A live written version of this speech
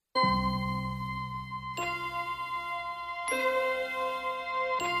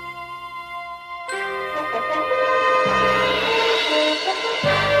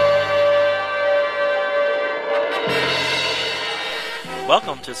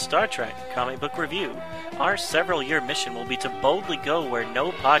to Star Trek Comic Book Review. Our several-year mission will be to boldly go where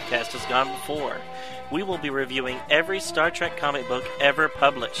no podcast has gone before. We will be reviewing every Star Trek comic book ever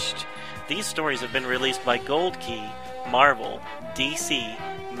published. These stories have been released by Gold Key, Marvel, DC,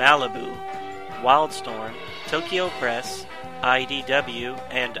 Malibu, Wildstorm, Tokyo Press, IDW,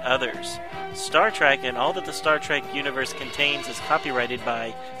 and others. Star Trek and all that the Star Trek universe contains is copyrighted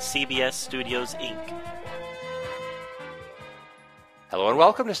by CBS Studios, Inc. Hello and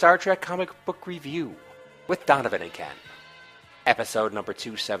welcome to Star Trek Comic Book Review with Donovan and Ken. Episode number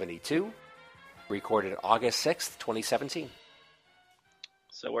 272, recorded August 6th, 2017.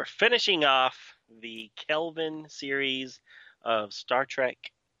 So we're finishing off the Kelvin series of Star Trek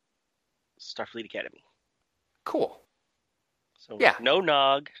Starfleet Academy. Cool. So yeah. No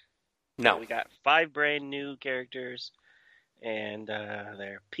Nog. No. We got 5 brand new characters, and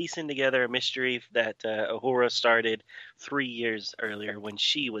they're piecing together a mystery that Uhura started 3 years earlier when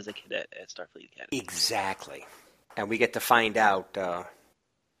she was a cadet at Starfleet Academy. Exactly. And we get to find out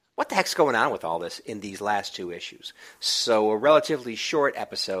what the heck's going on with all this in these last 2 issues. So a relatively short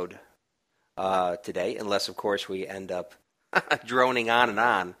episode today, unless, of course, we end up droning on and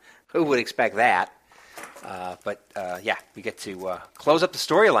on. Who would expect that? But we get to close up the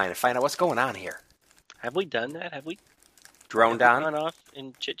storyline and find out what's going on here. Have we done that? Have we droned on? Gone off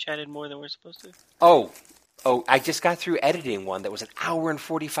and chit-chatted more than we're supposed to? Oh, I just got through editing one that was an hour and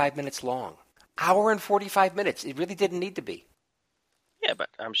 45 minutes long. Hour and 45 minutes. It really didn't need to be. Yeah, but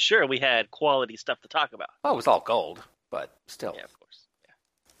I'm sure we had quality stuff to talk about. Oh, it was all gold, but still. Yeah, of course.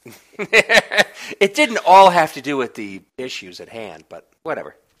 Yeah. It didn't all have to do with the issues at hand, but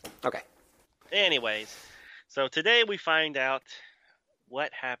whatever. Okay. Anyways, so today we find out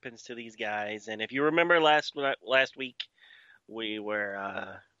what happens to these guys, and if you remember last week, we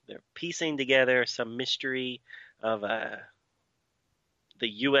were they're piecing together some mystery of the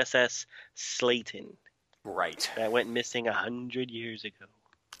USS Slayton, right? That went missing 100 years ago,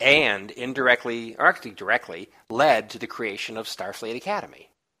 and indirectly, or actually directly, led to the creation of Starfleet Academy.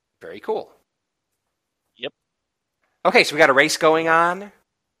 Very cool. Yep. Okay, so we got a race going on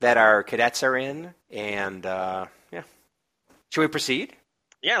that our cadets are in, and should we proceed?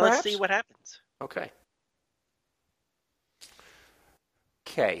 Yeah, perhaps? Let's see what happens. Okay.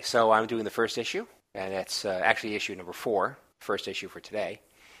 Okay, so I'm doing the first issue, and that's actually issue number 4, first issue for today.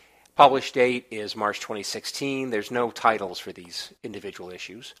 Published date is March 2016. There's no titles for these individual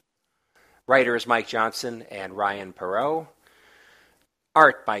issues. Writer is Mike Johnson and Ryan Perot.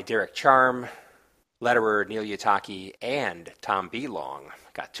 Art by Derek Charm. Letterer Neil Yutaki and Tom B. Long.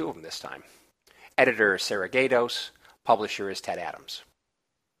 Got 2 of them this time. Editor Sarah Gaydos. Publisher is Ted Adams.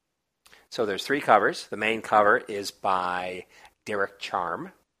 So there's 3 covers. The main cover is by Derek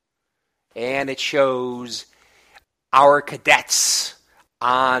Charm. And it shows our cadets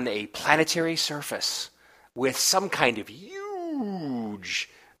on a planetary surface with some kind of huge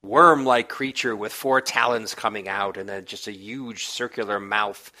worm-like creature with 4 talons coming out and then just a huge circular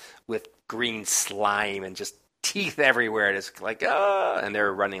mouth with green slime and just teeth everywhere. And it's like, and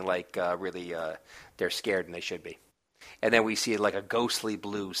they're running like really, they're scared, and they should be. And then we see like a ghostly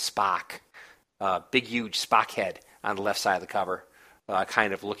blue Spock, big, huge Spock head on the left side of the cover,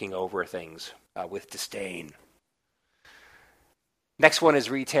 kind of looking over things with disdain. Next one is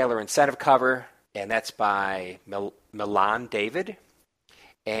Retailer Incentive cover, and that's by Milan David.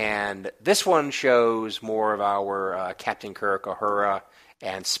 And this one shows more of our Captain Kirk, Uhura,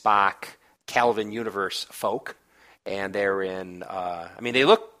 and Spock, Kelvin universe folk. And they're in, they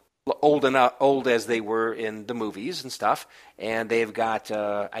look old as they were in the movies and stuff. And they've got,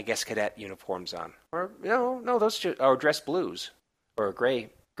 cadet uniforms on. Or, no, those are dress blues or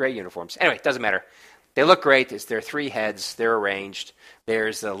gray uniforms. Anyway, it doesn't matter. They look great. There are 3 heads. They're arranged.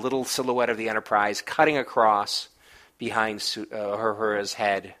 There's a little silhouette of the Enterprise cutting across behind Uhura's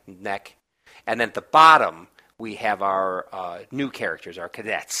head and neck. And then at the bottom, we have our new characters, our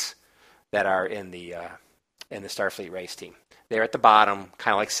cadets, that are in the Starfleet race team. They're at the bottom,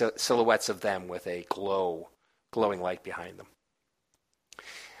 kind of like silhouettes of them with a glowing light behind them.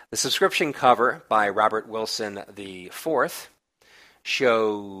 The subscription cover by Robert Wilson IV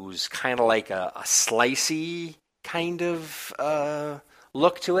shows kind of like a slicey kind of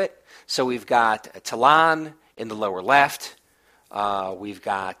look to it. So we've got Talon in the lower left. We've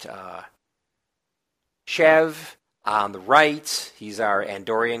got Chev on the right. He's our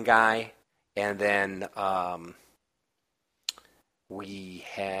Andorian guy. And then we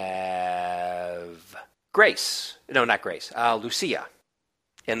have Grace. No, not Grace. Lucia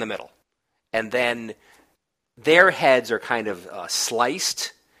in the middle. And then their heads are kind of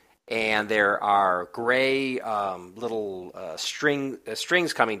sliced and there are gray little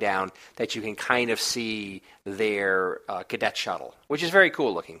strings coming down that you can kind of see their cadet shuttle, which is very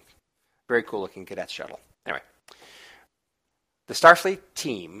cool looking. Very cool looking cadet shuttle. Anyway, the Starfleet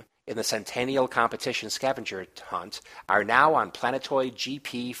team in the Centennial Competition scavenger hunt are now on planetoid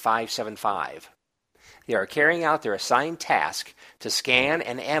GP575. They are carrying out their assigned task to scan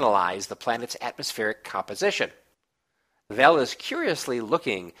and analyze the planet's atmospheric composition. Vel is curiously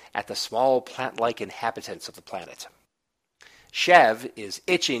looking at the small plant-like inhabitants of the planet. Shev is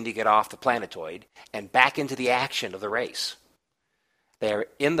itching to get off the planetoid and back into the action of the race. They are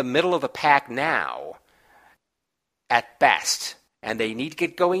in the middle of the pack now, at best, and they need to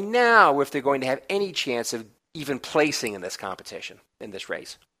get going now if they're going to have any chance of even placing in this competition, in this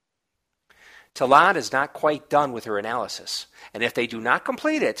race. Talan is not quite done with her analysis, and if they do not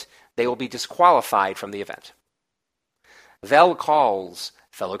complete it, they will be disqualified from the event. Vel calls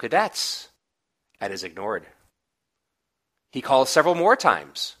fellow cadets and is ignored. He calls several more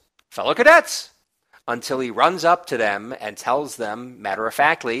times, fellow cadets, until he runs up to them and tells them,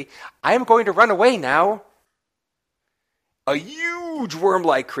 matter-of-factly, I am going to run away now. A huge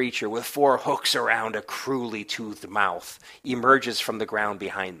worm-like creature with 4 hooks around a cruelly toothed mouth emerges from the ground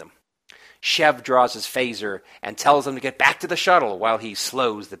behind them. Shev draws his phaser and tells them to get back to the shuttle while he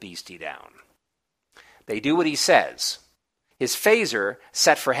slows the beastie down. They do what he says. His phaser,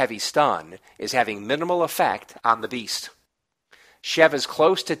 set for heavy stun, is having minimal effect on the beast. Shev is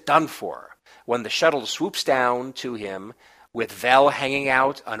close to done for when the shuttle swoops down to him with Vel hanging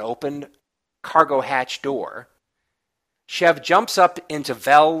out an open cargo hatch door. Shev jumps up into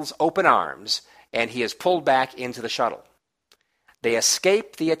Vel's open arms, and he is pulled back into the shuttle. They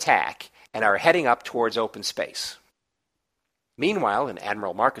escape the attack and are heading up towards open space. Meanwhile, in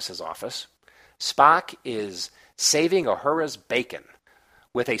Admiral Marcus's office, Spock is saving Uhura's bacon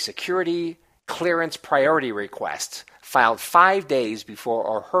with a security clearance priority request filed 5 days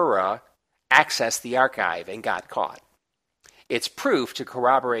before Uhura accessed the archive and got caught. It's proof to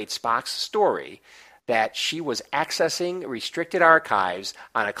corroborate Spock's story that she was accessing restricted archives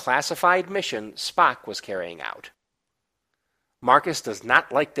on a classified mission Spock was carrying out. Marcus does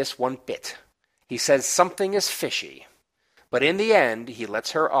not like this one bit. He says something is fishy. But in the end, he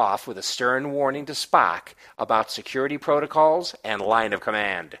lets her off with a stern warning to Spock about security protocols and line of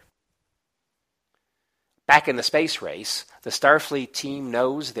command. Back in the space race, the Starfleet team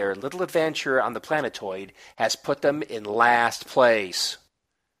knows their little adventure on the planetoid has put them in last place.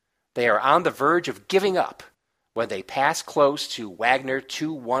 They are on the verge of giving up when they pass close to Wagner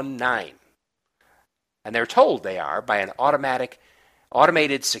 219. And they're told they are by an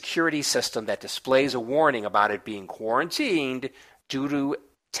automated security system that displays a warning about it being quarantined due to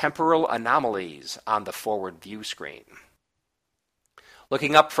temporal anomalies on the forward view screen.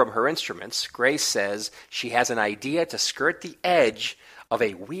 Looking up from her instruments, Grace says she has an idea to skirt the edge of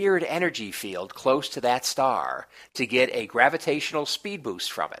a weird energy field close to that star to get a gravitational speed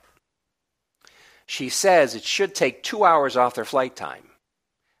boost from it. She says it should take 2 hours off their flight time.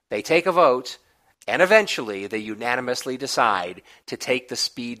 They take a vote, and eventually they unanimously decide to take the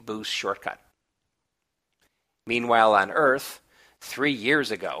speed boost shortcut. Meanwhile on Earth, 3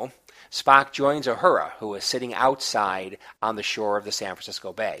 years ago, Spock joins Uhura, who is sitting outside on the shore of the San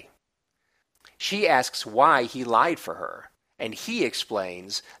Francisco Bay. She asks why he lied for her, and he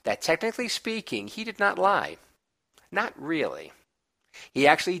explains that technically speaking, he did not lie. Not really. He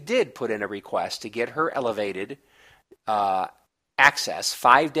actually did put in a request to get her elevated access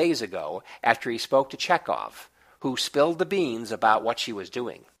 5 days ago after he spoke to Chekhov, who spilled the beans about what she was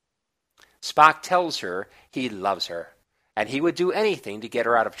doing. Spock tells her he loves her, and he would do anything to get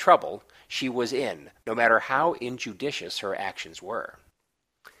her out of trouble she was in, no matter how injudicious her actions were.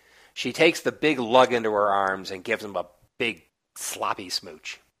 She takes the big lug into her arms and gives him a big sloppy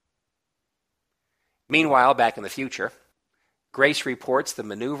smooch. Meanwhile, back in the future, Grace reports the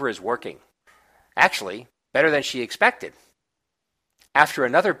maneuver is working. Actually, better than she expected. After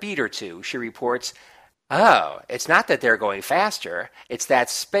another beat or two, she reports, oh, it's not that they're going faster, it's that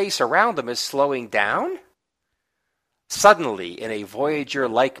space around them is slowing down? Suddenly, in a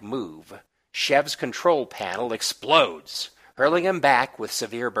Voyager-like move, Shev's control panel explodes, hurling him back with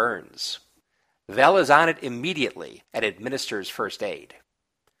severe burns. Vel is on it immediately and administers first aid.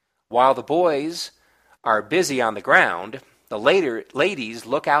 While the boys are busy on the ground, the ladies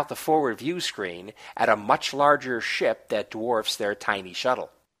look out the forward view screen at a much larger ship that dwarfs their tiny shuttle.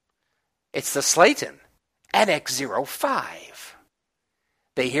 It's the Slayton, NX-05.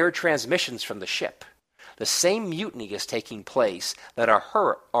 They hear transmissions from the ship. The same mutiny is taking place that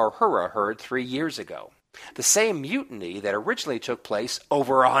Uhura heard 3 years ago. The same mutiny that originally took place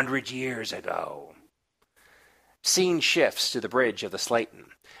over 100 years ago. Scene shifts to the bridge of the Slayton,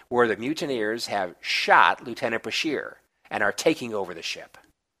 where the mutineers have shot Lieutenant Bashir and are taking over the ship.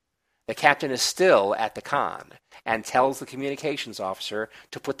 The captain is still at the con and tells the communications officer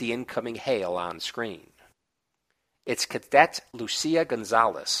to put the incoming hail on screen. It's Cadet Lucia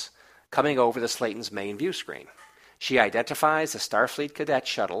Gonzalez coming over the Slayton's main view screen. She identifies the Starfleet cadet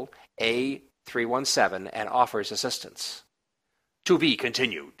shuttle A317 and offers assistance. To be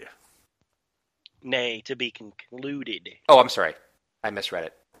continued. Nay, to be concluded. Oh, I'm sorry. I misread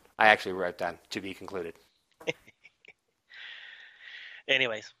it. I actually wrote down to be concluded.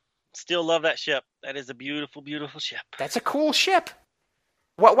 Anyways, still love that ship. That is a beautiful, beautiful ship. That's a cool ship.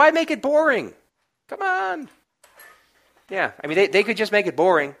 Why make it boring? Come on. Yeah, I mean, they could just make it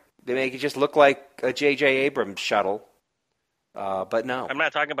boring. They make it just look like a J.J. Abrams shuttle. But no. I'm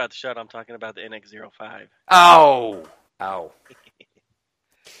not talking about the shuttle. I'm talking about the NX-05. Oh.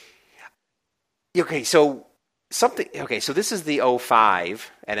 Okay, so this is the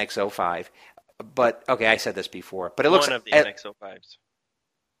 05, NX-05. But, okay, I said this before. But it looks one of the NX-05s.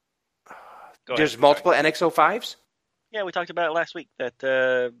 There's multiple NX-05s? Yeah, we talked about it last week, that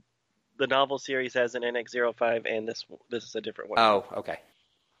the novel series has an NX-05, and this is a different one. Oh, okay.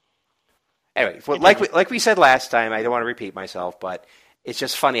 Anyway, well, like we said last time, I don't want to repeat myself, but it's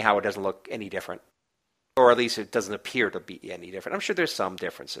just funny how it doesn't look any different. Or at least it doesn't appear to be any different. I'm sure there's some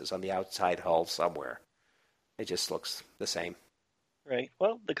differences on the outside hull somewhere. It just looks the same. Right.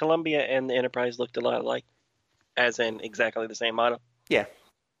 Well, the Columbia and the Enterprise looked a lot alike, as in exactly the same model. Yeah.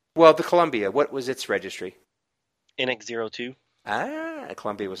 Well, the Columbia, what was its registry? NX-02. Ah,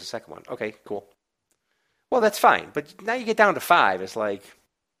 Columbia was the second one. Okay, cool. Well, that's fine. But now you get down to 5. It's like...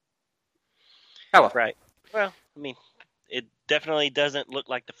 Oh, well. Right. Well, I mean, it definitely doesn't look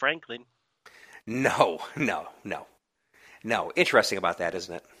like the Franklin. No. Interesting about that,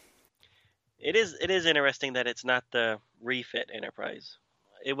 isn't it? It is interesting that it's not the refit Enterprise.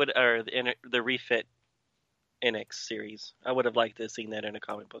 The refit NX series. I would have liked to have seen that in a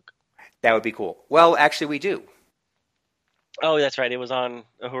comic book. That would be cool. Well, actually, we do. Oh, that's right. It was on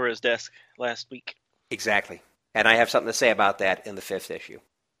Uhura's desk last week. Exactly. And I have something to say about that in the 5th issue.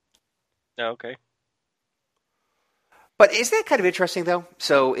 Oh, okay. But isn't that kind of interesting, though?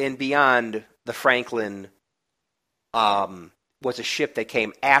 So in Beyond, the Franklin was a ship that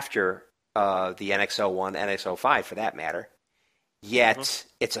came after the NX-01, NX-05 for that matter. Yet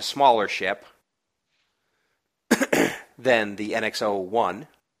it's a smaller ship than the NX-01,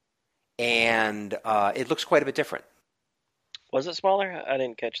 and it looks quite a bit different. Was it smaller? I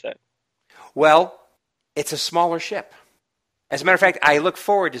didn't catch that. Well, it's a smaller ship. As a matter of fact, I look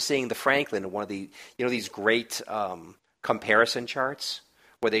forward to seeing the Franklin in one of the, these great comparison charts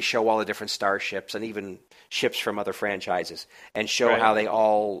where they show all the different starships and even ships from other franchises and show how they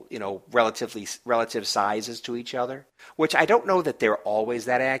all, relative sizes to each other, which I don't know that they're always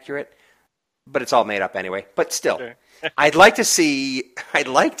that accurate, but it's all made up anyway. But still, sure. I'd like to see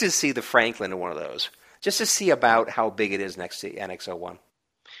the Franklin in one of those just to see about how big it is next to NX-01.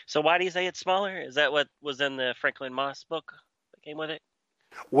 So why do you say it's smaller? Is that what was in the Franklin Moss book that came with it?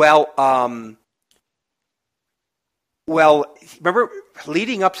 Well, remember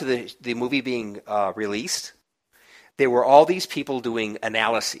leading up to the movie being released, there were all these people doing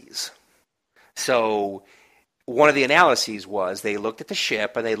analyses. So one of the analyses was they looked at the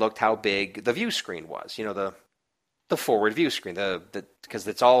ship and they looked how big the view screen was. The forward view screen, because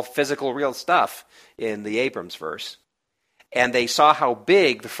it's all physical, real stuff in the Abrams verse. And they saw how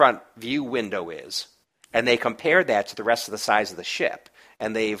big the front view window is, and they compared that to the rest of the size of the ship.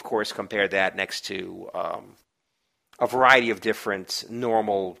 And they, of course, compared that next to a variety of different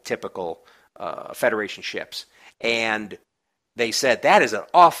normal, typical Federation ships. And they said, that is an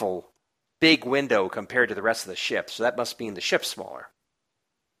awful big window compared to the rest of the ship, so that must mean the ship's smaller.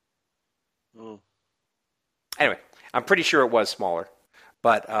 Mm. Anyway, I'm pretty sure it was smaller,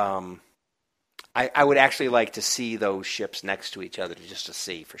 but I would actually like to see those ships next to each other just to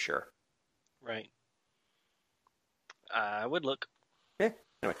see for sure. Right. I would look. Yeah.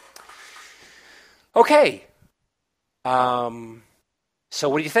 Anyway. Okay. So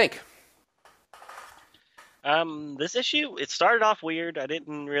what do you think? This issue, it started off weird. I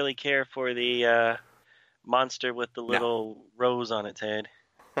didn't really care for the monster with the little rose on its head.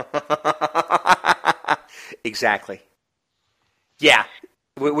 Exactly. Yeah,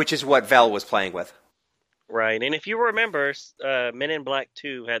 which is what Vel was playing with. Right, and if you remember, Men in Black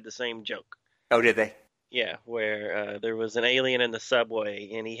 2 had the same joke. Oh, did they? Yeah, where there was an alien in the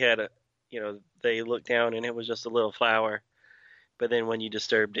subway, and he had they looked down, and it was just a little flower. But then when you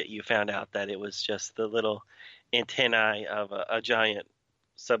disturbed it, you found out that it was just the little antennae of a giant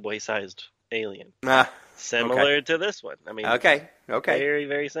subway-sized alien. Similar to this one. I mean, okay. Very,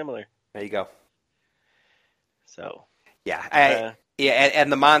 very similar. There you go. So. Yeah,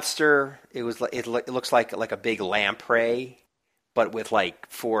 and the monster, it looks like a big lamprey, but with like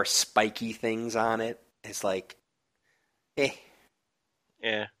 4 spiky things on it. It's like, Yeah.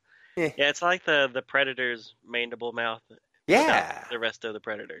 Yeah, it's like the Predator's mandible mouth. Yeah. The rest of the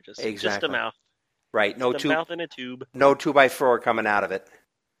Predator, just a Exactly. mouth. Right. No just a mouth in a tube. No 2x4 coming out of it.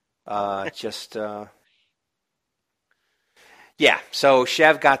 Yeah. So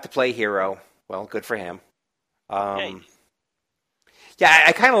Chev got to play hero. Well, good for him. Yeah,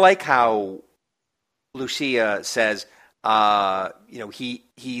 I kind of like how Lucia says,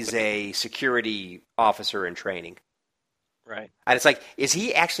 he's a security officer in training. Right. And it's like, is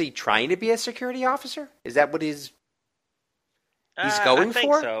he actually trying to be a security officer? Is that what he's going I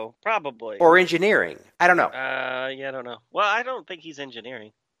think for? So, probably. Or engineering? I don't know. Yeah, I don't know. Well, I don't think he's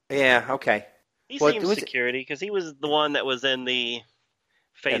engineering. Yeah, okay. He seems security, because he was the one that was in the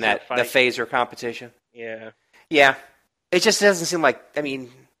phaser fight. The phaser competition? Yeah. Yeah. It just doesn't seem like, I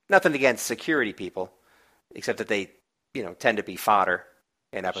mean, nothing against security people, except that they, tend to be fodder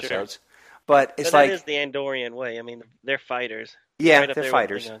in episodes. Sure. But it's that is the Andorian way. I mean, they're fighters. Yeah, they're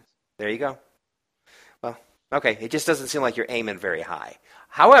fighters. There you go. Well, okay. It just doesn't seem like you're aiming very high.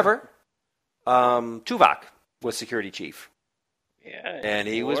 However, Tuvok was security chief. Yeah. And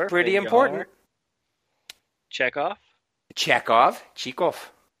he was pretty important. Chekhov. There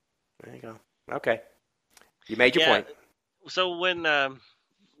you go. Okay. You made your point. So when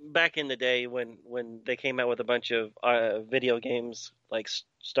back in the day when they came out with a bunch of video games like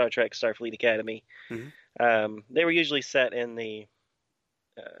Star Trek, Starfleet Academy, they were usually set in the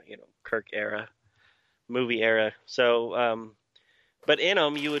Kirk era, movie era. So but in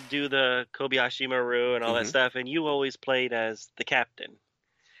them you would do the Kobayashi Maru and all that stuff, and you always played as the captain.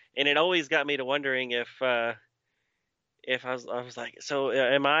 And it always got me to wondering if I was like, so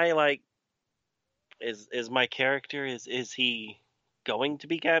am I like, is my character, is he going to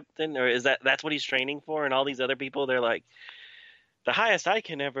be captain, or is that's what he's training for? And all these other people, they're like, the highest I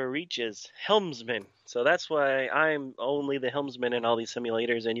can ever reach is helmsman, so that's why I'm only the helmsman in all these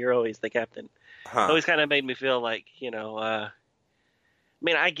simulators, and you're always the captain. It always kind of made me feel like, I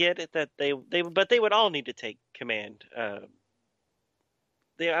mean, I get it that they would all need to take command. I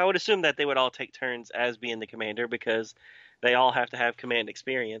would assume that they would all take turns as being the commander, because they all have to have command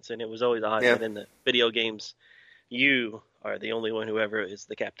experience, and it was always odd that in the video games, you are the only one who ever is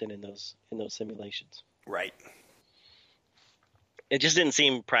the captain in those simulations. Right. It just didn't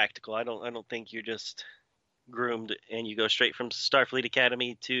seem practical. I don't think you're just groomed and you go straight from Starfleet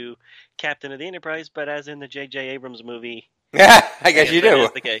Academy to Captain of the Enterprise, but as in the J.J. Abrams movie. Yeah, I guess you do. That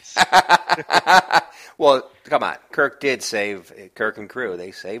is the case. Well, come on. Kirk and crew.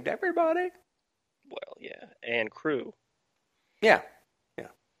 They saved everybody. Well, yeah, and crew. Yeah.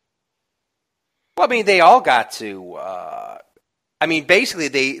 Well, I mean, they all got to. Basically,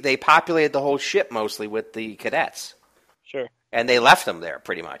 they populated the whole ship mostly with the cadets. Sure. And they left them there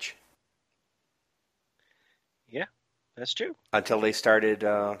pretty much. Yeah, that's true. Until they started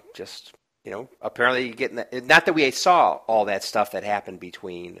apparently getting that. Not that we saw all that stuff that happened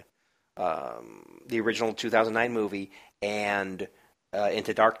between the original 2009 movie and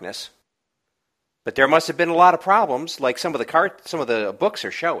Into Darkness. But there must have been a lot of problems, like some of the books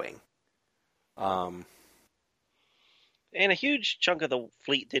are showing. And a huge chunk of the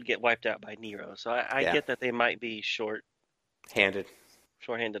fleet did get wiped out by Nero, so I get that they might be short-handed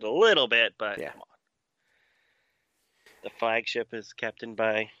a little bit, but come on. The flagship is captained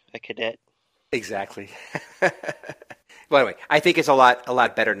by a cadet. Exactly. Well, anyway, I think it's a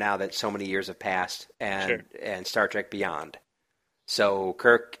lot better now that so many years have passed and Star Trek Beyond. So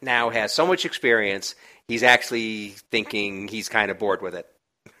Kirk now has so much experience, he's actually thinking he's kind of bored with it,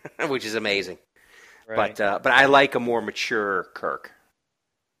 which is amazing. Right. But I like a more mature Kirk.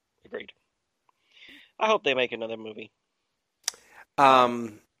 Agreed. I hope they make another movie.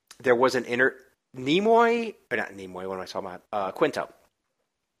 There was an Nimoy, or not Nimoy, what am I talking about? Quinto.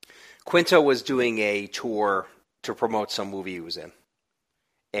 Quinto was doing a tour to promote some movie he was in.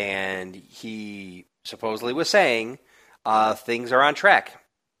 And he supposedly was saying things are on track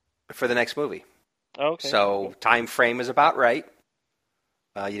for the next movie. Okay. So time frame is about right.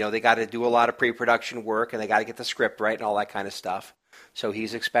 They got to do a lot of pre-production work, and they got to get the script right and all that kind of stuff. So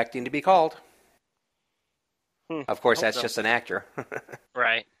he's expecting to be called. Of course, that's just an actor.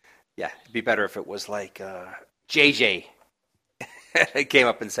 Right. Yeah, it'd be better if it was like JJ came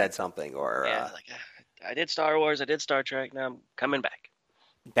up and said something, or I did Star Wars, I did Star Trek, now I'm coming back.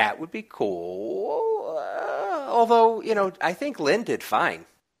 That would be cool. Although, I think Lynn did fine.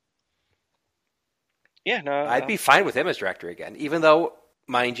 Yeah, no. I'd be fine with him as director again, even though,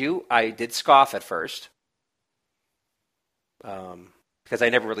 mind you, I did scoff at first. Because I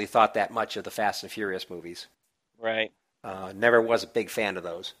never really thought that much of the Fast and Furious movies. Right. Never was a big fan of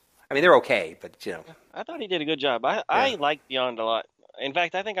those. I mean, they're okay, but, I thought he did a good job. I like Beyond a lot. In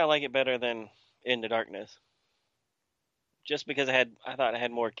fact, I think I like it better than Into Darkness. Just because I thought it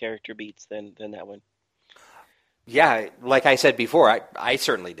had more character beats than that one. Yeah, like I said before, I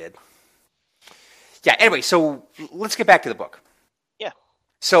certainly did. Yeah, anyway, so let's get back to the book. Yeah.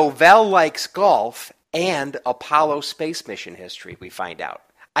 So Vel likes golf and Apollo space mission history, we find out.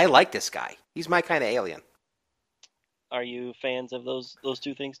 I like this guy. He's my kind of alien. Are you fans of those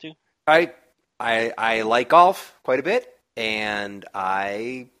two things too? I like golf quite a bit, and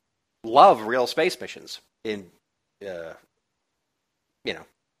I love real space missions.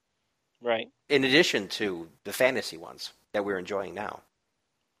 Right. In addition to the fantasy ones that we're enjoying now.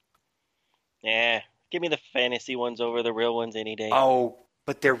 Yeah, give me the fantasy ones over the real ones any day. Oh,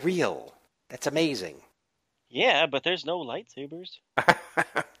 but they're real. That's amazing. Yeah, but there's no lightsabers.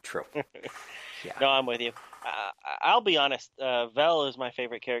 True. Yeah. No, I'm with you. I'll be honest. Vel is my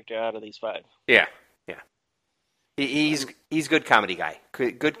favorite character out of these 5. Yeah. He's good comedy guy.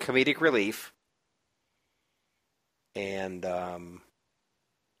 Good comedic relief. And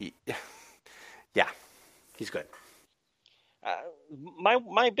he's good.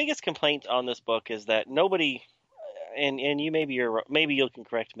 My biggest complaint on this book is that nobody, and you maybe you can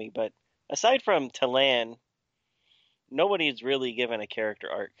correct me, but aside from Talan, nobody's really given a character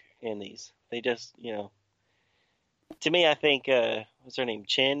arc in these. They just, to me, I think what's her name,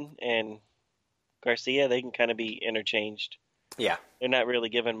 Chin and Garcia, they can kind of be interchanged. Yeah, they're not really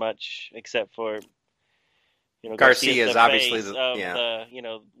given much except for. Garcia is obviously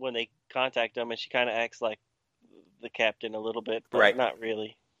when they contact them, and she kind of acts like the captain a little bit, but right. Not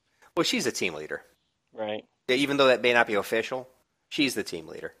really. Well, she's a team leader. Right. Even though that may not be official, she's the team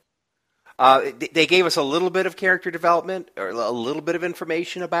leader. They gave us a little bit of character development, or a little bit of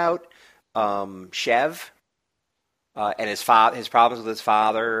information about Chev and his problems with his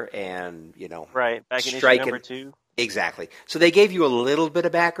father, and right back in issue number 2. Exactly. So they gave you a little bit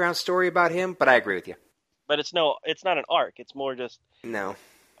of background story about him, but I agree with you. But it's not an arc. It's more just no.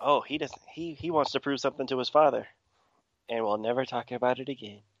 Oh, he doesn't. He wants to prove something to his father, and we'll never talk about it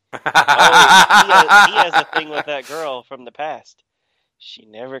again. He has a thing with that girl from the past. She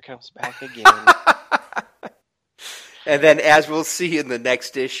never comes back again. And then, as we'll see in the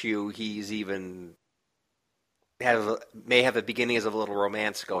next issue, he's even may have the beginnings of a little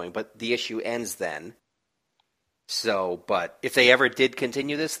romance going, but the issue ends then. So, but if they ever did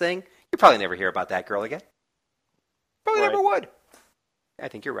continue this thing, you probably never hear about that girl again. Probably never would. I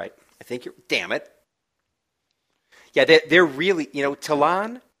think you're right. Damn it. Yeah, they're really,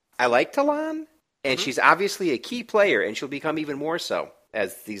 Talan, I like Talan, and she's obviously a key player, and she'll become even more so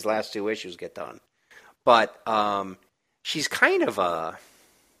as these last 2 issues get done. But she's kind of a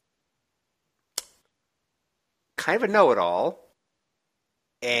know-it-all,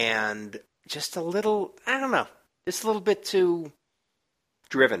 and just a little, I don't know, just a little bit too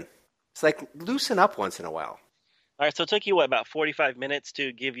driven. It's like, loosen up once in a while. All right, so it took you, about 45 minutes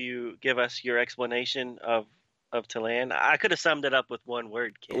to give us your explanation of Talan? I could have summed it up with one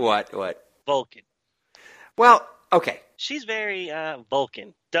word, kid. What? Vulcan. Well, okay. She's very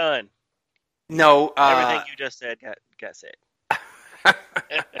Vulcan. Done. No. Everything you just said got said.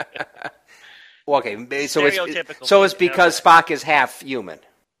 Well, okay, so it's because Spock is half human.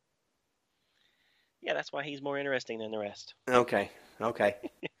 Yeah, that's why he's more interesting than the rest. Okay.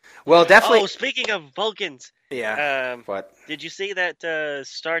 Well, definitely. Oh, speaking of Vulcans. Yeah. What? Did you see that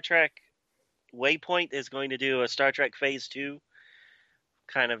Star Trek Waypoint is going to do a Star Trek Phase 2?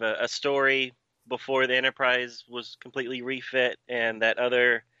 Kind of a story before the Enterprise was completely refit, and that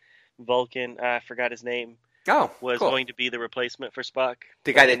other Vulcan, I forgot his name, was going to be the replacement for Spock.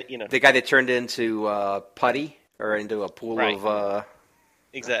 The guy that turned into putty, or into a pool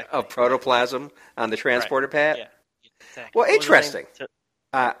of protoplasm on the transporter pad. Yeah, exactly. Well, interesting.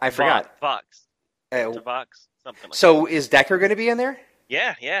 I forgot. Vox. Vox, something like that. So is Decker going to be in there?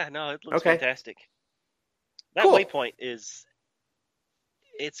 Yeah. No, it looks fantastic. That cool. Waypoint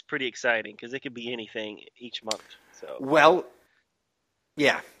it's pretty exciting because it could be anything each month. So. Well,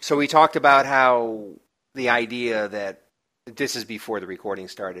 yeah. So we talked about how the idea that this is before the recording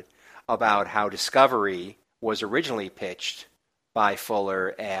started, about how Discovery was originally pitched by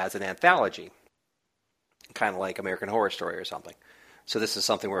Fuller as an anthology, kind of like American Horror Story or something. So this is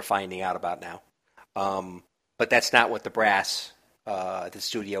something we're finding out about now. But that's not what the brass at the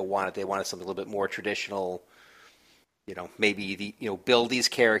studio wanted. They wanted something a little bit more traditional. Maybe build these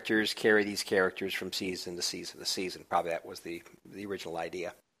characters, carry these characters from season to season to season. Probably that was the original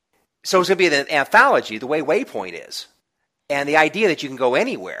idea. So it's going to be an anthology the way Waypoint is. And the idea that you can go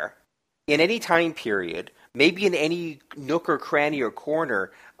anywhere, in any time period, maybe in any nook or cranny or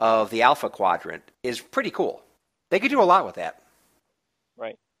corner of the Alpha Quadrant is pretty cool. They could do a lot with that.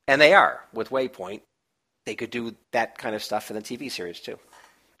 Right. And they are, with Waypoint. They could do that kind of stuff in the TV series, too.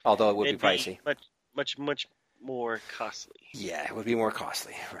 Although it would be pricey. Much more costly. Yeah, it would be more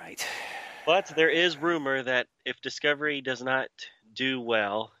costly, right. But there is rumor that if Discovery does not do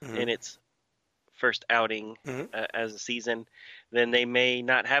well in its first outing as a season, then they may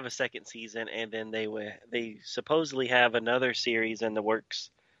not have a second season, and then they supposedly have another series in the works,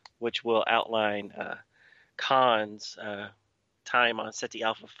 which will outline Khan's time on Ceti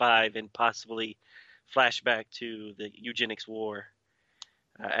Alpha 5 and possibly flashback to the Eugenics War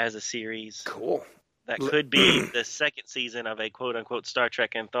as a series. Cool. That could be the second season of a quote-unquote Star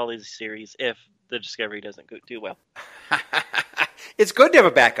Trek anthology series if the Discovery doesn't do well. It's good to have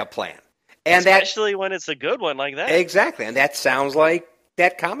a backup plan. And especially when it's a good one like that. Exactly. And that sounds like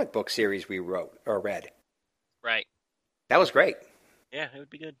that comic book series we wrote or read. Right. That was great. Yeah, it would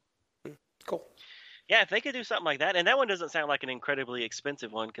be good. Cool. Yeah, if they could do something like that. And that one doesn't sound like an incredibly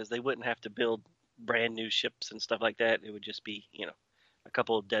expensive one because they wouldn't have to build brand new ships and stuff like that. It would just be, a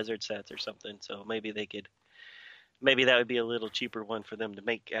couple of desert sets or something. So maybe that would be a little cheaper one for them to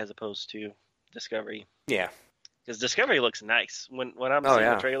make as opposed to Discovery. Yeah. Because Discovery looks nice. When I'm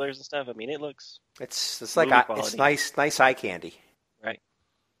seeing the trailers and stuff, I mean, it looks. It's like it's nice eye candy. Right.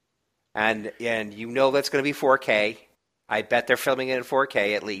 And that's going to be 4K. I bet they're filming it in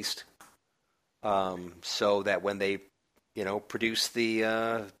 4K at least, so that when they, produce the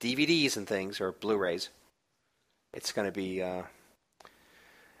DVDs and things or Blu-rays, it's going to be.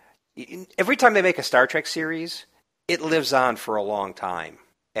 Every time they make a Star Trek series, it lives on for a long time,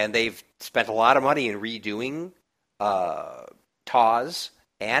 and they've spent a lot of money in redoing TOS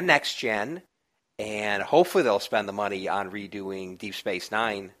and Next Gen, and hopefully they'll spend the money on redoing Deep Space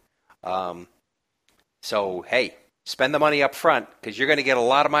Nine. So hey, spend the money up front because you're going to get a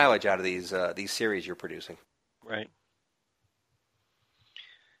lot of mileage out of these series you're producing. Right.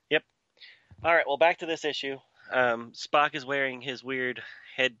 Yep. All right. Well, back to this issue. Spock is wearing his weird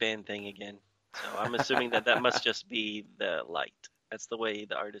headband thing again, so I'm assuming that must just be the light. That's the way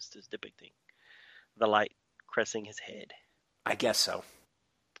the artist is depicting the light caressing his head. I guess so.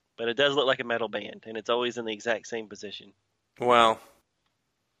 But it does look like a metal band, and it's always in the exact same position. But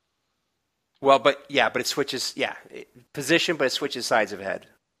it switches, position, but it switches sides of head.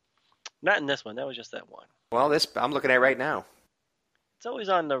 Not in this one. That was just that one. Well, this I'm looking at right now. It's always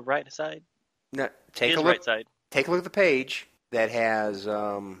on the right side. No, take a look. Right side. Take a look at the page that has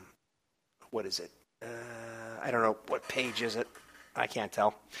what is it? I don't know what page is it. I can't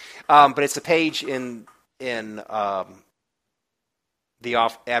tell. But it's a page in the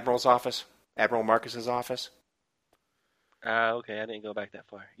Admiral's office, Admiral Marcus's office. Okay, I didn't go back that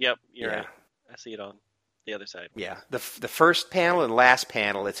far. Yep, you're right. I see it on the other side. Yeah, the first panel and last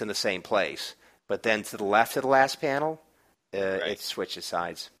panel, it's in the same place. But then to the left of the last panel, it switches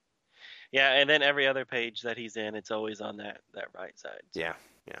sides. Yeah, and then every other page that he's in, it's always on that right side. So, yeah.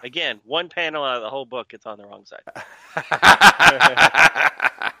 Again, one panel out of the whole book, it's on the wrong side.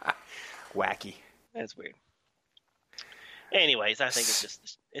 Wacky. That's weird. Anyways, I think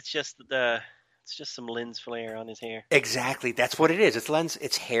it's just some lens flare on his hair. Exactly, that's what it is.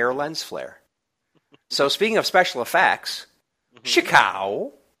 It's hair lens flare. So speaking of special effects,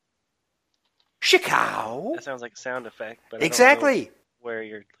 Shikow. That sounds like a sound effect, but exactly. I don't know where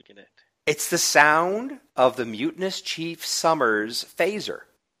you're looking at. It's the sound of the mutinous Chief Summers phaser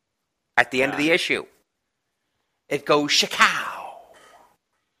at the end of the issue. It goes Shikow.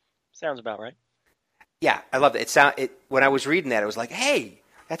 Sounds about right. Yeah, I love it. When I was reading that, it was like, hey,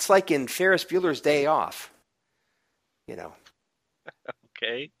 that's like in Ferris Bueller's Day Off.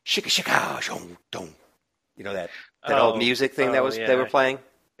 Okay. Shikow, dong. That old music thing they were playing.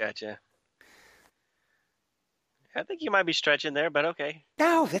 Gotcha. I think you might be stretching there, but okay.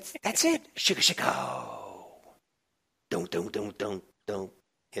 No, that's it. Shikow. Don't.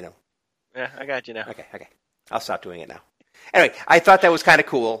 Yeah, I got you now. Okay. I'll stop doing it now. Anyway, I thought that was kind of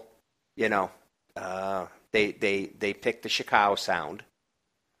cool. They picked the Shikow sound.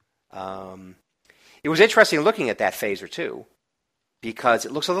 It was interesting looking at that phaser too, because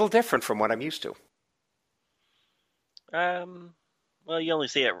it looks a little different from what I'm used to. Well, you only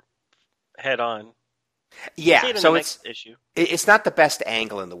see it head on. See Yeah, it in so the next issue. it's not the best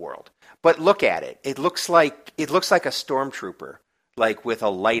angle in the world, but look at it. It looks like a stormtrooper, like with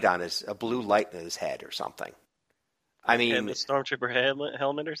a blue light in his head or something. I And mean, the Stormtrooper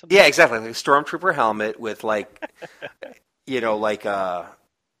helmet or something? yeah, exactly, like a stormtrooper helmet with like, like a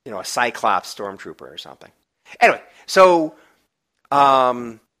Cyclops stormtrooper or something. Anyway, so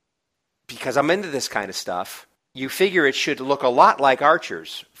because I'm into this kind of stuff, you figure it should look a lot like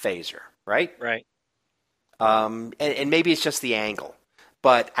Archer's phaser, right? Right. And maybe it's just the angle,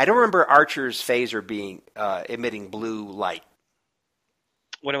 but I don't remember Archer's phaser being emitting blue light.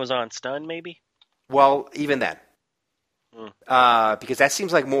 When it was on stun, maybe? Well, even then, because that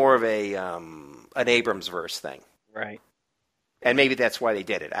seems like more of an Abrams verse thing, Right. and maybe that's why they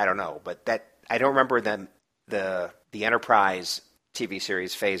did it. I don't know, but I don't remember them the Enterprise TV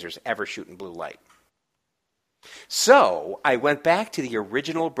series phasers ever shooting blue light. So I went back to the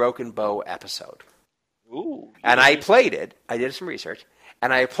original Broken Bow episode. Ooh. And I played it. I did some research.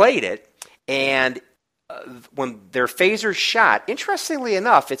 And I played it. And when their phaser's shot, interestingly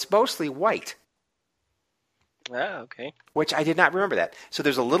enough, it's mostly white. Ah, okay. Which I did not remember that. So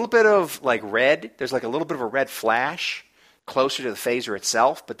there's a little bit of like red. There's like a little bit of a red flash closer to the phaser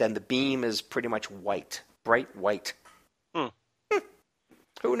itself. But then the beam is pretty much white. Bright white.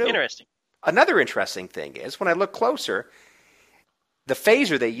 Who knew? Interesting. Another interesting thing is when I look closer, the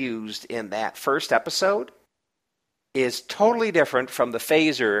phaser they used in that first episode is totally different from the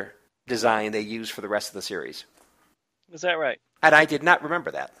phaser design they used for the rest of the series. Is that right? And I did not remember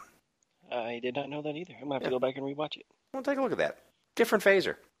that. I did not know that either. I'm going to have to go back and rewatch it. Well, take a look at that. Different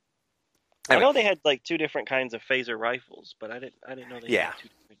phaser. I Anyway, know they had like two different kinds of phaser rifles, but I didn't know they had two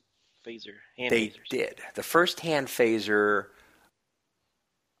different hand they phasers. did. The first hand phaser,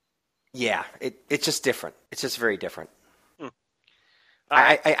 yeah, it's just different. It's just very different.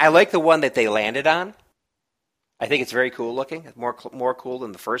 I like the one that they landed on. I think it's very cool looking. More cool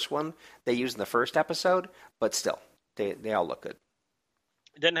than the first one they used in the first episode, but still, they all look good.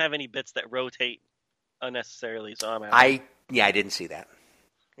 It doesn't have any bits that rotate unnecessarily, so I'm out. I didn't see that.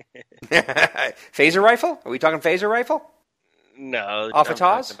 Phaser rifle? Are we talking phaser rifle? No. Off of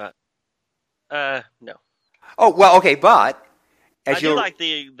Taz? No. Oh well, okay, but I do like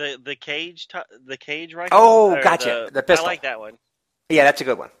the cage rifle. Oh, gotcha. The pistol. I like that one. Yeah, that's a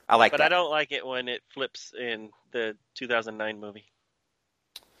good one. I like that. But I don't like it when it flips in the 2009 movie.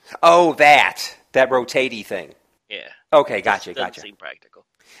 Oh, that rotatey thing. Yeah. Okay, gotcha. Doesn't seem practical.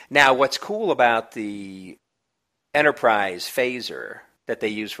 Now, what's cool about the Enterprise phaser that they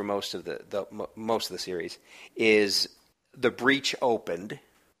use for most of the series is the breach opened,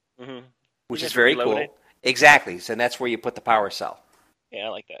 which is very cool. Exactly. So that's where you put the power cell. Yeah, I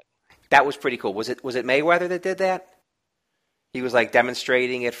like that. That was pretty cool. Was it Mayweather that did that? He was like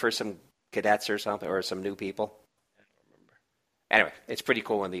demonstrating it for some cadets or something, or some new people. I don't remember. Anyway, it's pretty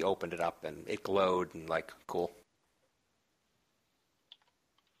cool when they opened it up and it glowed and like cool.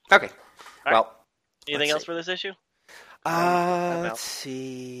 Okay. Well, anything else for this issue? Let's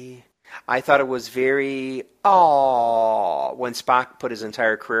see. I thought it was very when Spock put his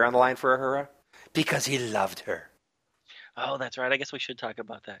entire career on the line for Uhura because he loved her. Oh, that's right. I guess we should talk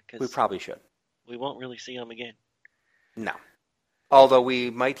about that. We probably should. We won't really see him again. No. Although we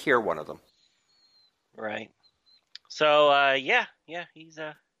might hear one of them. Right. So,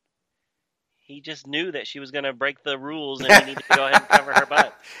 he just knew that she was going to break the rules and he needed to go ahead and cover her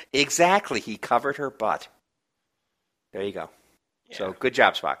butt. Exactly. He covered her butt. There you go. Yeah. So, good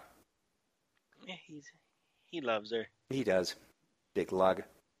job, Spock. Yeah, he loves her. He does. Big lug.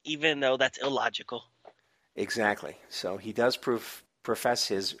 Even though that's illogical. Exactly. So, he does profess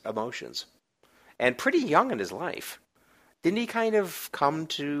his emotions. And pretty young in his life. Didn't he kind of come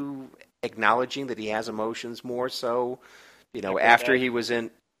to acknowledging that he has emotions more so, after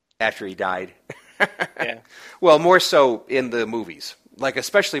he died? Yeah. Well, more so in the movies, like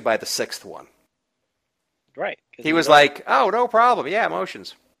especially by the sixth one. Right. He was like, oh, no problem. Yeah,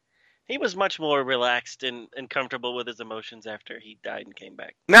 emotions. He was much more relaxed and comfortable with his emotions after he died and came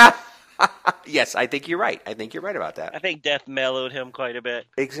back. Yes, I think you're right. I think you're right about that. I think death mellowed him quite a bit.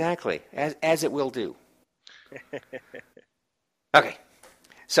 Exactly, as it will do. Okay,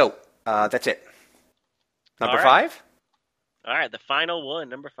 so that's it. Number 5? All right, the final one,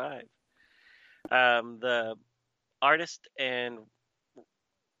 number 5. The artist and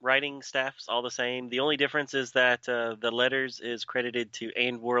writing staff's all the same. The only difference is that the letters is credited to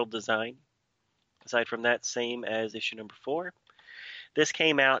AndWorld Design. Aside from that, same as issue number 4. This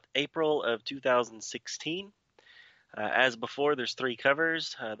came out April of 2016. As before, there's 3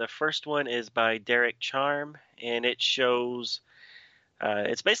 covers. The first one is by Derek Charm, and it shows...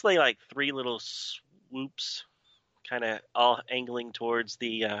 it's basically like 3 little swoops, kind of all angling towards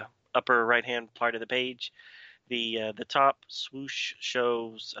the upper right-hand part of the page. The top swoosh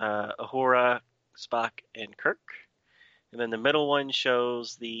shows Uhura, Spock, and Kirk. And then the middle one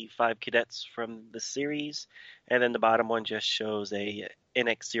shows the 5 cadets from the series. And then the bottom one just shows a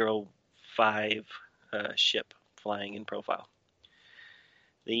NX-05 ship flying in profile.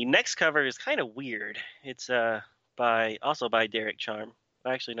 The next cover is kind of weird. It's also by Derek Charm.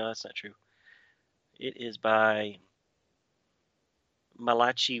 Actually, no, that's not true. It is by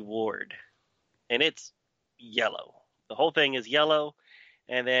Malachi Ward. And it's yellow. The whole thing is yellow.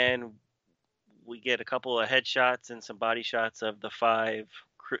 And then we get a couple of headshots and some body shots of the 5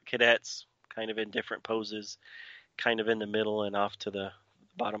 cadets, kind of in different poses, kind of in the middle and off to the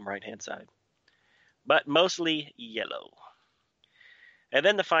bottom right-hand side. But mostly yellow. And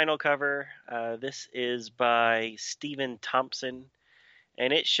then the final cover, this is by Stephen Thompson,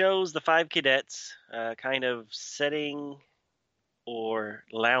 and it shows the 5 cadets kind of sitting or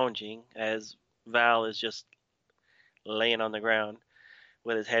lounging as Val is just laying on the ground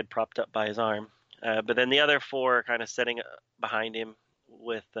with his head propped up by his arm. But then the other 4 are kind of sitting behind him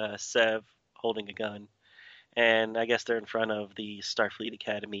with Sev holding a gun. And I guess they're in front of the Starfleet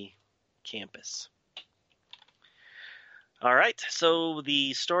Academy campus. All right, so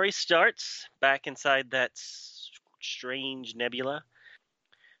the story starts back inside that strange nebula.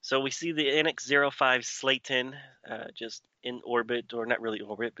 So we see the NX-05 Slayton just in orbit, or not really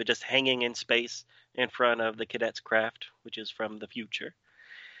orbit, but just hanging in space in front of the cadet's craft, which is from the future.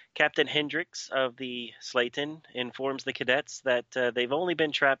 Captain Hendricks of the Slayton informs the cadets that they've only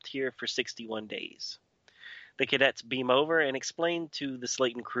been trapped here for 61 days. The cadets beam over and explain to the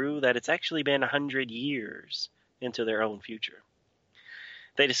Slayton crew that it's actually been 100 years into their own future.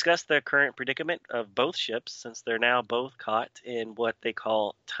 They discuss the current predicament of both ships since they're now both caught in what they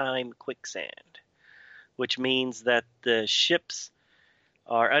call time quicksand, which means that the ships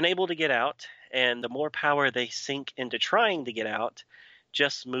are unable to get out, and the more power they sink into trying to get out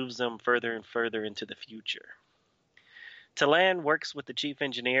just moves them further and further into the future. Talan works with the chief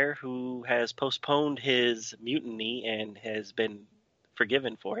engineer, who has postponed his mutiny and has been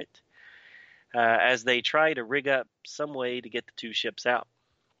forgiven for it, as they try to rig up some way to get the 2 ships out.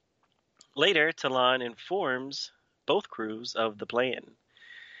 Later, Talan informs both crews of the plan.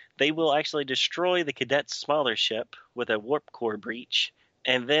 They will actually destroy the cadet's smaller ship with a warp core breach,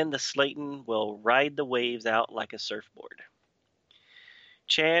 and then the Slayton will ride the waves out like a surfboard.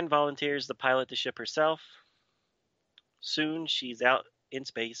 Chan volunteers to pilot the ship herself. Soon, she's out in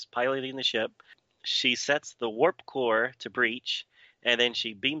space piloting the ship. She sets the warp core to breach, and then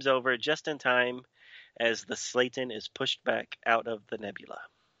she beams over just in time as the Slayton is pushed back out of the nebula.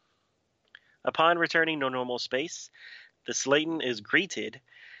 Upon returning to normal space, the Slayton is greeted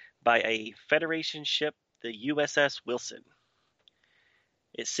by a Federation ship, the USS Wilson.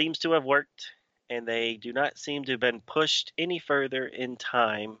 It seems to have worked, and they do not seem to have been pushed any further in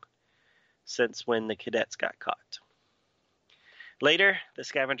time since when the cadets got caught. Later, the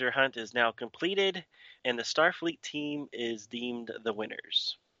scavenger hunt is now completed, and the Starfleet team is deemed the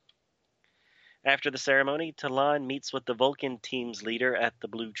winners. After the ceremony, Talan meets with the Vulcan team's leader at the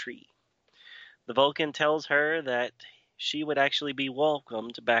Blue Tree. The Vulcan tells her that she would actually be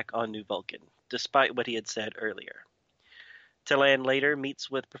welcomed back on New Vulcan, despite what he had said earlier. Talan later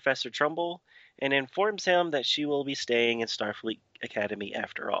meets with Professor Trumbull and informs him that she will be staying in Starfleet Academy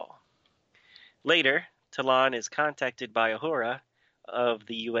after all. Later, Talan is contacted by Uhura of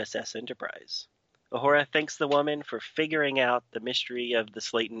the USS Enterprise. Uhura thanks the woman for figuring out the mystery of the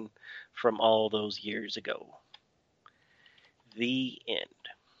Slayton from all those years ago. The end.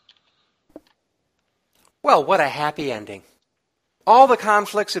 Well, what a happy ending. All the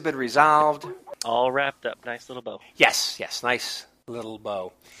conflicts have been resolved. All wrapped up. Nice little bow. Yes, nice little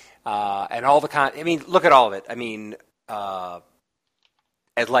bow. And all the look at all of it.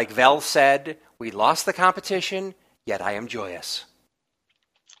 As like Vel said, we lost the competition, yet I am joyous.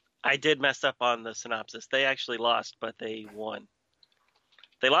 I did mess up on the synopsis. They actually lost, but they won.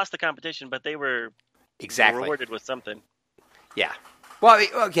 They lost the competition, but they were rewarded with something. Yeah. Well,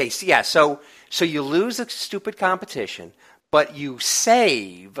 okay, so you lose a stupid competition, but you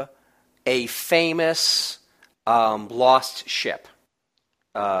save a famous lost ship,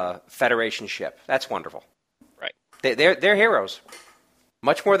 Federation ship. That's wonderful. Right. They're heroes.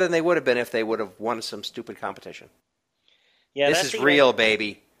 Much more than they would have been if they would have won some stupid competition. Yeah, this is real,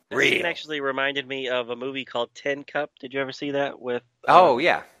 baby. That scene actually reminded me of a movie called Tin Cup. Did you ever see that with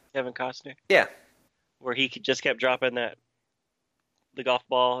yeah, Kevin Costner? Yeah. Where he just kept dropping the golf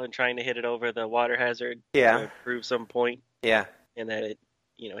ball and trying to hit it over the water hazard to prove some point. Yeah. And that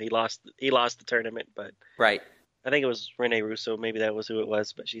he lost the tournament, but Right. I think it was Rene Russo. Maybe that was who it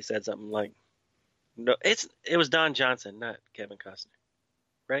was, but she said something like, "No, it was Don Johnson, not Kevin Costner,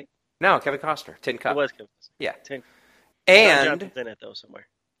 right? No, Kevin Costner, Tin Cup. It was Kevin Costner. Yeah. Don And Johnson's in it though somewhere.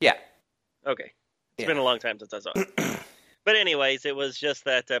 yeah, Okay, it's Yeah. been a long time since I saw it. But anyways, it was just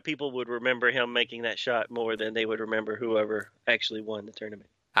that people would remember him making that shot more than they would remember whoever actually won the tournament.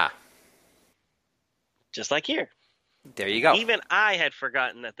 Just like here. There you go. Even I had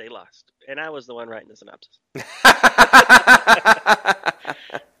forgotten that they lost, and I was the one writing the synopsis.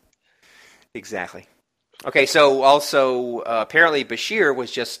 Exactly. Okay, so also apparently Bashir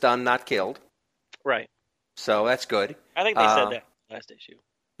was just stunned, not killed. Right. So that's good. I think they said that last issue.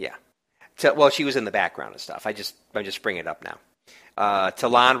 Yeah. Well, she was in the background and stuff. I'm just bringing it up now.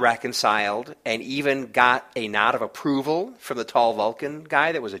 Talon reconciled and even got a nod of approval from the tall Vulcan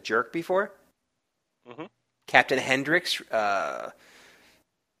guy that was a jerk before. Mm-hmm. Captain Hendricks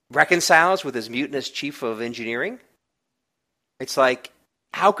reconciles with his mutinous chief of engineering. It's like,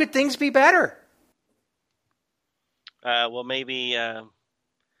 how could things be better? Well, maybe the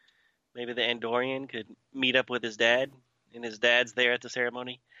Andorian could meet up with his dad, and his dad's there at the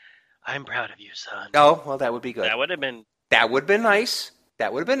ceremony. I'm proud of you, son. Oh, well, that would be good. That would have been nice.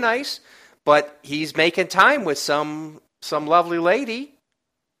 That would have been nice. But he's making time with some lovely lady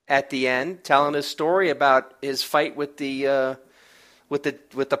at the end, telling his story about his fight with the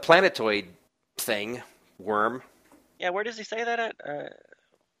planetoid thing, worm. Yeah, where does he say that at?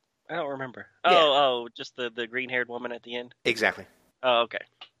 I don't remember. Yeah. Oh, just the green-haired woman at the end? Exactly. Oh, okay.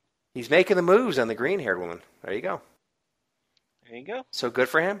 He's making the moves on the green-haired woman. There you go. There you go. So good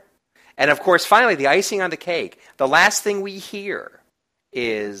for him. And, of course, finally, the icing on the cake. The last thing we hear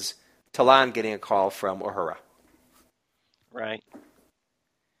is Talon getting a call from Uhura. Right.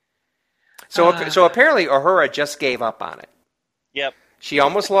 So apparently Uhura just gave up on it. Yep. She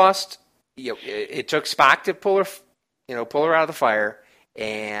almost lost. It took Spock to pull her out of the fire,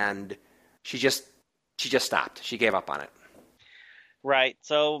 and she just stopped. She gave up on it. Right.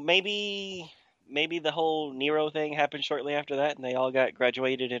 So maybe the whole Nero thing happened shortly after that, and they all got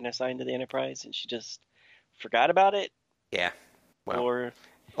graduated and assigned to the Enterprise, and she just forgot about it. Yeah. Well, or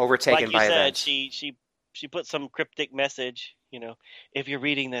overtaken like you by said, events. she put some cryptic message. If you're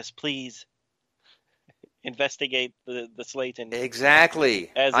reading this, please investigate the Slayton.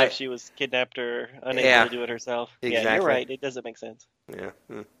 Exactly. As if she was kidnapped or unable to do it herself. Exactly. Yeah, you're right. It doesn't make sense. Yeah.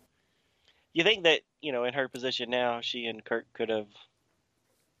 You think that, in her position now, she and Kirk could have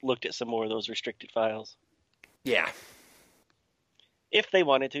looked at some more of those restricted files. Yeah. If they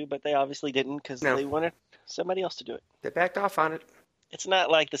wanted to, but they obviously didn't because they wanted somebody else to do it. They backed off on it. It's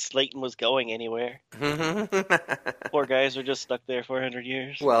not like the Slayton was going anywhere. Poor guys are just stuck there for 100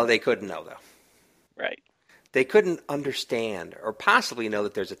 years. Well, they couldn't know, though. Right. They couldn't understand or possibly know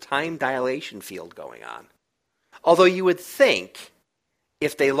that there's a time dilation field going on. Although you would think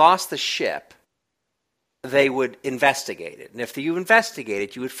if they lost the ship, they would investigate it. And if you investigate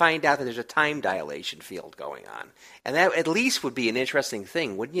it, you would find out that there's a time dilation field going on. And that at least would be an interesting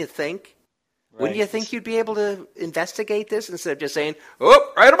thing, wouldn't you think? Right. Wouldn't you think you'd be able to investigate this instead of just saying,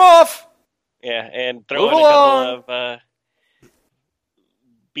 "Oh, write them off"? Yeah, and throw in a couple of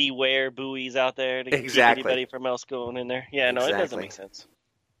beware buoys out there to keep anybody from else going in there. Yeah, no, it doesn't make sense.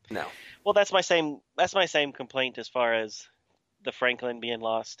 No. Well, that's my same complaint as far as the Franklin being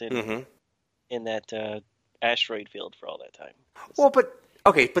lost in that asteroid field for all that time. Well, but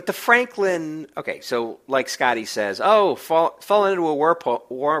the Franklin. Okay, so like Scotty says, fall into a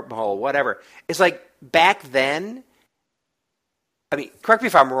wormhole, whatever. It's like back then. I mean, correct me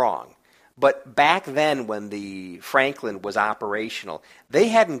if I'm wrong, but back then when the Franklin was operational, they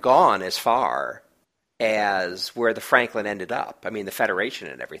hadn't gone as far as where the Franklin ended up. I mean, the Federation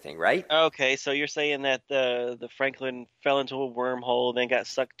and everything, right? Okay, so you're saying that the Franklin fell into a wormhole, then got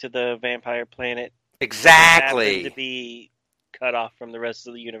sucked to the vampire planet. Exactly. Happened to be cut off from the rest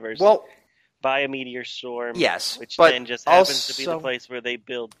of the universe. Well, by a meteor storm. Yes, which but then just happens to be the place where they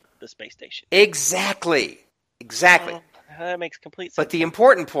build the space station. Exactly. Well, that makes complete sense. But the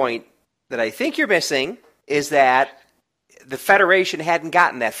important point that I think you're missing is that the Federation hadn't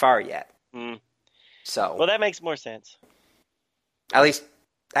gotten that far yet. So, well, that makes more sense. At least,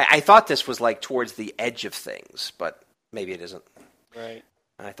 I thought this was like towards the edge of things, but maybe it isn't. Right.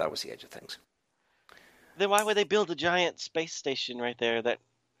 I thought it was the edge of things. Then why would they build a giant space station right there that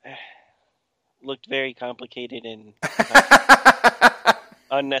looked very complicated and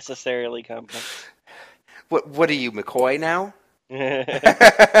unnecessarily complex? What are you, McCoy now? Yeah,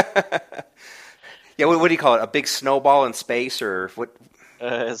 what do you call it? A big snowball in space, or what?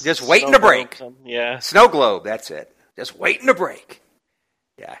 Just waiting to break. Yeah, snow globe. That's it. Just waiting to break.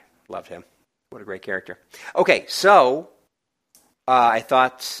 Yeah, loved him. What a great character. Okay, so I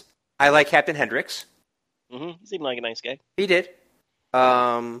thought I like Captain Hendricks. Mm-hmm. He seemed like a nice guy. He did.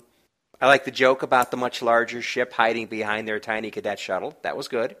 I like the joke about the much larger ship hiding behind their tiny cadet shuttle. That was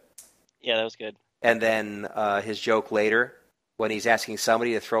good. Yeah, that was good. And then his joke later when he's asking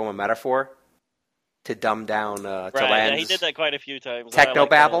somebody to throw him a metaphor to dumb down to Right, Land's yeah, he did that quite a few times. I liked that a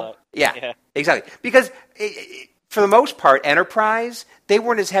technobabble. lot. Yeah, exactly. Because for the most part, Enterprise, they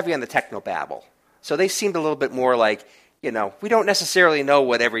weren't as heavy on the technobabble. So they seemed a little bit more like, we don't necessarily know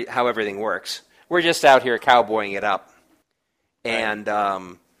how everything works. We're just out here cowboying it up.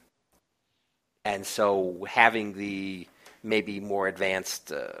 Right. And so having the maybe more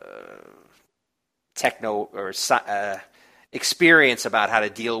advanced techno or experience about how to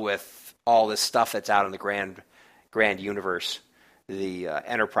deal with all this stuff that's out in the grand universe, the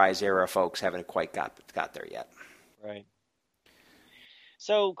Enterprise era folks haven't quite got there yet. Right.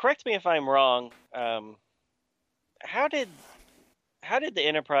 So, correct me if I'm wrong. How did the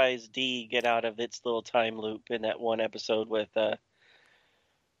Enterprise D get out of its little time loop in that one episode with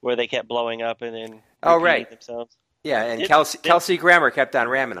where they kept blowing up and then repeating themselves? Yeah, and Kelsey Grammer kept on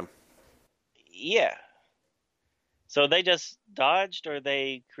ramming them. Yeah. So they just dodged, or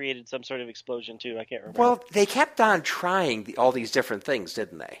they created some sort of explosion too? I can't remember. Well, they kept on trying all these different things,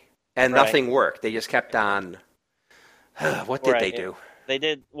 didn't they? And nothing worked. They just kept on. What did they do? They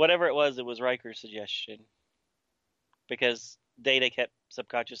did whatever it was. It was Riker's suggestion, because Data kept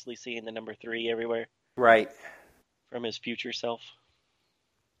subconsciously seeing the number 3 everywhere. Right. From his future self.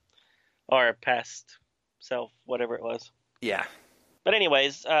 Or past self, whatever it was. Yeah. But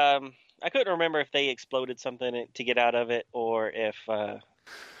anyways, I couldn't remember if they exploded something to get out of it, or if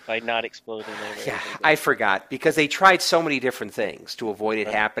by not exploding it. Yeah, I forgot, because they tried so many different things to avoid it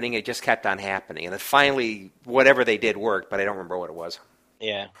happening. It just kept on happening. And then finally, whatever they did worked, but I don't remember what it was.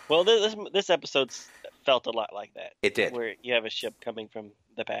 Yeah. Well, this episode felt a lot like that. It did. Where you have a ship coming from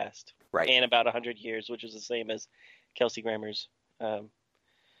the past. Right. And about 100 years, which is the same as Kelsey Grammer's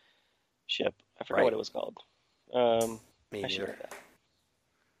ship. I forgot what it was called. Me neither.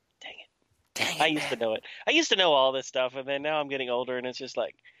 Dang it, I used to know it. I used to know all this stuff, and then now I'm getting older, and it's just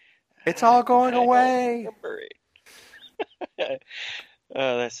like... It's all going away.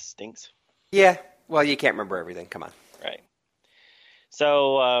 That stinks. Yeah. Well, you can't remember everything. Come on. Right.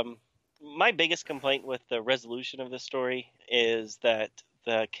 So, my biggest complaint with the resolution of this story is that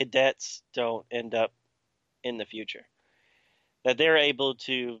the cadets don't end up in the future. That they're able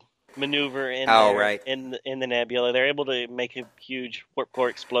to maneuver in in the nebula. They're able to make a huge warp core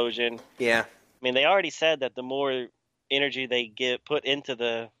explosion. Yeah. I mean, they already said that the more energy they put into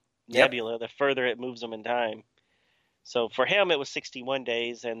the nebula, the further it moves them in time. So for him, it was 61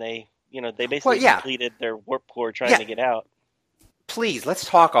 days, and they basically completed their warp core trying to get out. Please, let's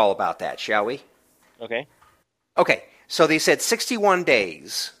talk all about that, shall we? Okay. Okay, so they said 61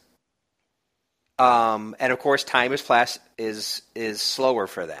 days. And of course, time is slower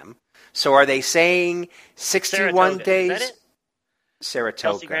for them. So are they saying 61 Saratoga. days? Is that it?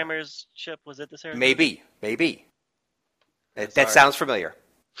 Saratoga. Kelsey Grammer's ship, was it the Saratoga? Maybe. That sounds familiar.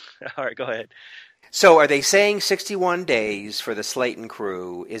 All right, go ahead. So are they saying 61 days for the Slayton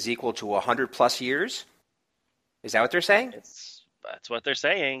crew is equal to 100-plus years? Is that what they're saying? That's what they're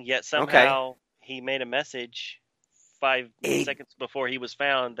saying, yet somehow he made a message 5 seconds before he was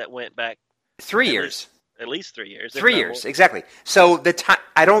found that went back 3 years. At least 3 years. 3 years, exactly. So the time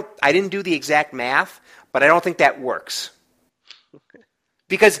I didn't do the exact math, but I don't think that works.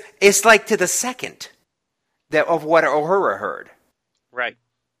 Because it's like to the second of what Uhura heard. Right.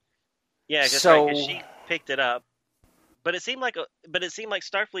 Yeah, because she picked it up, but it seemed like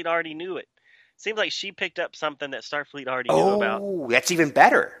Starfleet already knew it. It seems like she picked up something that Starfleet already knew about. Oh, that's even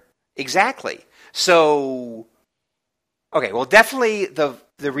better. Exactly. So, okay, well, definitely the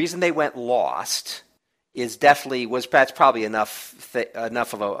reason they went lost that's probably enough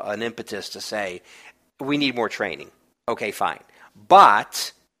of an impetus to say we need more training. Okay, fine,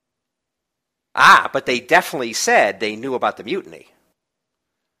 but they definitely said they knew about the mutiny.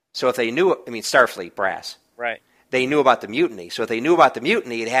 So if they knew, Starfleet brass, right? They knew about the mutiny. So if they knew about the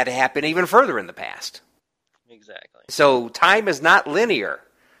mutiny, it had to happen even further in the past. Exactly. So time is not linear.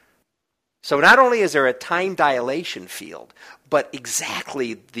 So not only is there a time dilation field, but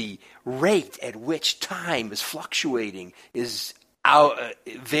exactly the rate at which time is fluctuating varies.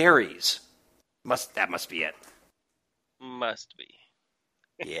 That must be it. Must be.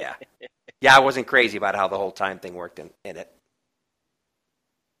 Yeah. Yeah, I wasn't crazy about how the whole time thing worked in it.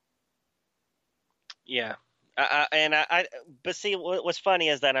 Yeah. But see, what's funny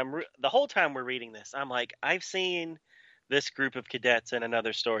is that the whole time we're reading this, I'm like, I've seen this group of cadets in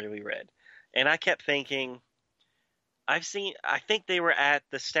another story we read. And I kept thinking, I think they were at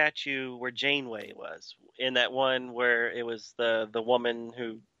the statue where Janeway was, in that one where it was the woman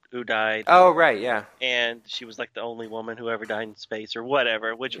who died. Oh, right, yeah. And she was like the only woman who ever died in space or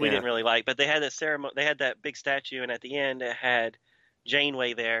whatever, which we didn't really like. But they had that ceremony, they had that big statue, and at the end it had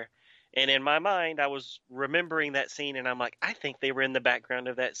Janeway there. And in my mind, I was remembering that scene, and I'm like, I think they were in the background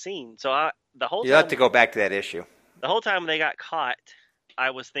of that scene. So You'll have to go back to that issue. The whole time they got caught,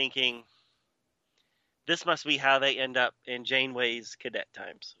 I was thinking, this must be how they end up in Janeway's cadet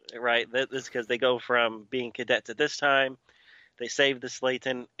times, right? This is because they go from being cadets at this time, they save the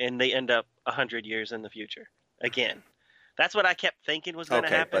Slayton, and they end up 100 years in the future again. That's what I kept thinking was going to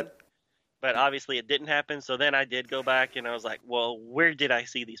happen. But obviously it didn't happen. So then I did go back and I was like, well, where did I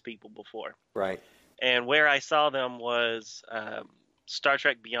see these people before? Right. And where I saw them was Star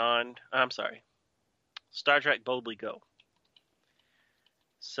Trek Boldly Go.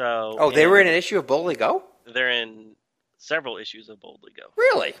 So. They were in an issue of Boldly Go? They're in several issues of Boldly Go.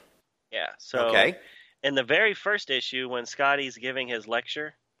 Really? Yeah. So in the very first issue, when Scotty's giving his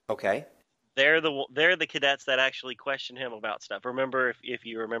lecture. Okay. They're the cadets that actually question him about stuff. Remember, if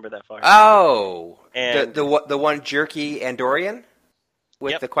you remember that far. Oh, and the one Jerky Andorian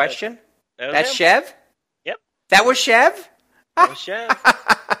with the question. That's him. Chev. Yep, that was Chev. That was Chev.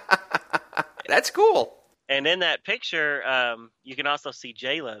 That's cool. And in that picture, you can also see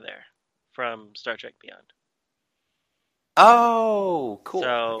Jayla there from Star Trek Beyond. Oh, cool.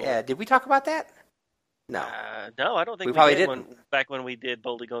 So, yeah, did we talk about that? No. No, I don't think we probably did back when we did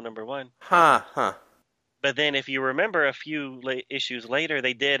Boldly Go #1. Huh. But then if you remember a few issues later,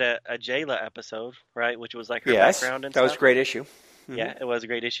 they did a Jayla episode, right? Which was like her background and stuff. That was a great issue. Mm-hmm. Yeah, it was a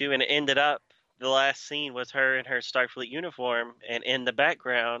great issue. And it ended up, the last scene was her in her Starfleet uniform, and in the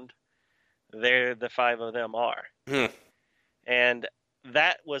background, there the 5 of them are. And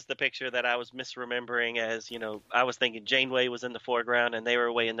that was the picture that I was misremembering as, I was thinking Janeway was in the foreground and they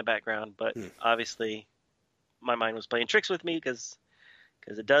were way in the background. But obviously, my mind was playing tricks with me because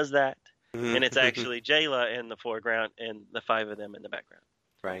it does that. And it's actually Jayla in the foreground and the 5 of them in the background.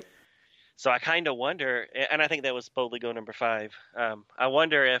 Right. So I kind of wonder, and I think that was Boldly Go #5. I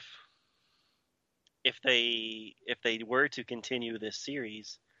wonder if they were to continue this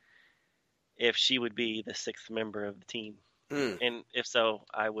series, if she would be the 6th member of the team. And if so,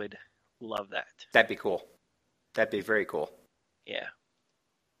 I would love that. That'd be cool. That'd be very cool. Yeah.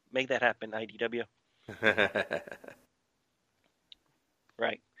 Make that happen, IDW.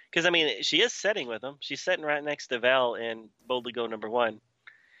 Right. Because, she is sitting with them. She's sitting right next to Val in Boldly Go #1.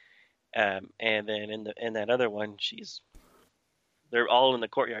 And then in that other one, they're all in the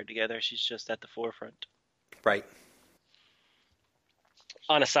courtyard together. She's just at the forefront. Right.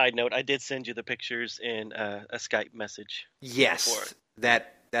 On a side note, I did send you the pictures in a Skype message. Yes.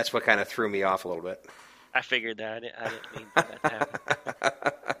 That's what kind of threw me off a little bit. I figured that. I didn't mean for that to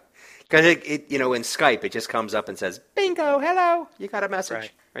happen. Because it in Skype, it just comes up and says, bingo, hello, you got a message.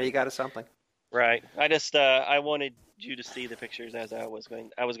 Right. Or you got a something. Right. I just, I wanted you to see the pictures as I was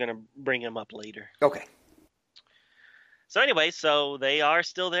going to bring them up later. Okay. So anyway, they are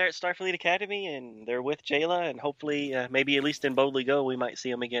still there at Starfleet Academy, and they're with Jayla, and hopefully, maybe at least in Boldly Go, we might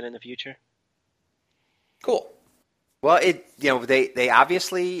see them again in the future. Cool. Well, they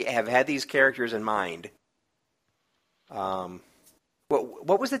obviously have had these characters in mind.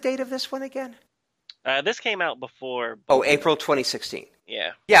 What was the date of this one again? This came out before. April 2016.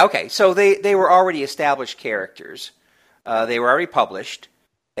 Yeah. Yeah. Okay. So they were already established characters. They were already published,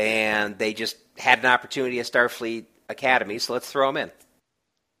 and they just had an opportunity at Starfleet Academy, so let's throw them in.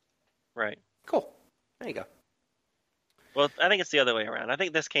 Right. Cool. There you go. Well, I think it's the other way around. I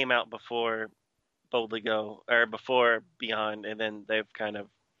think this came out before Boldly Go, or before Beyond, and then they've kind of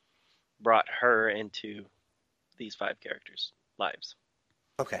brought her into these 5 characters' lives.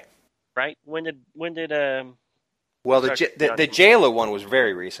 Okay. Right? When did Well, the Jayla one was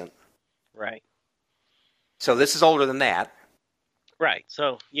very recent. Right. So this is older than that. Right.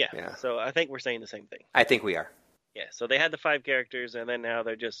 So, yeah. So I think we're saying the same thing. I think we are. Yeah, so they had the 5 characters, and then now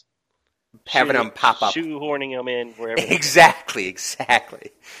they're just having them pop up, shoehorning them in wherever. Exactly.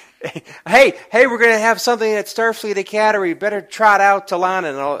 Hey, we're going to have something at Starfleet Academy. Better trot out Talana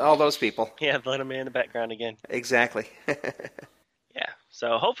and all those people. Yeah, let them in the background again. Exactly. Yeah,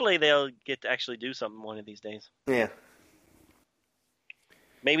 so hopefully they'll get to actually do something one of these days. Yeah.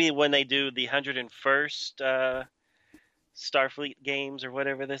 Maybe when they do the 101st Starfleet games or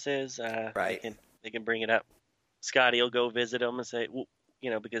whatever this is, right. They can bring it up. Scotty will go visit them and say,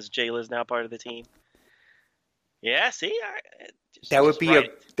 because Jayla's now part of the team. Yeah, see, that would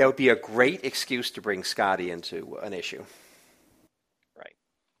be a great excuse to bring Scotty into an issue.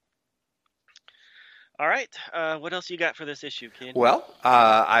 All right. What else you got for this issue, kid? Well,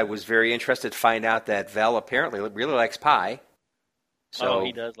 I was very interested to find out that Vel apparently really likes pie. So,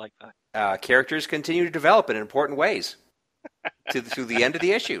 he does like pie. Characters continue to develop in important ways through the end of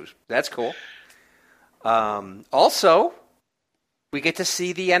the issues. That's cool. Also, we get to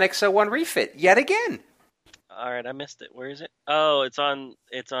see the NX-01 refit yet again. All right, I missed it. Where is it? Oh, it's on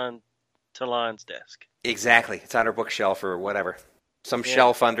Talon's desk. Exactly. It's on her bookshelf or whatever. Some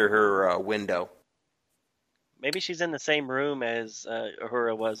shelf under her window. Maybe she's in the same room as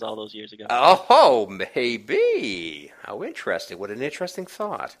Uhura was all those years ago. Oh, maybe. How interesting. What an interesting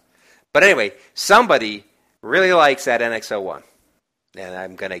thought. But anyway, somebody really likes that NX-01. And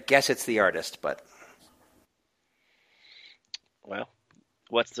I'm going to guess it's the artist, but... Well,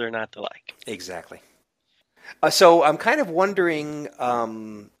 what's there not to like? Exactly. So I'm kind of wondering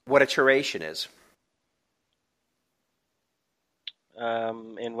what a Terration is.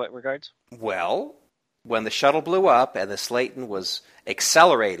 In what regards? Well, when the shuttle blew up and the Slayton was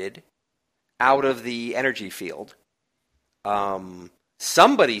accelerated out of the energy field,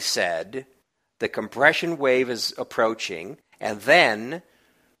 somebody said the compression wave is approaching, and then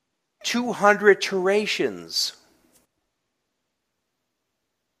 200 Terrations.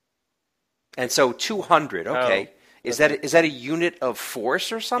 And so 200, okay. Oh, is that a unit of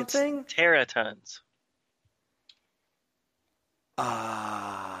force or something? It's teratons.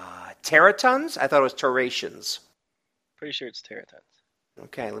 Teratons? I thought it was Terrations. Pretty sure it's teratons.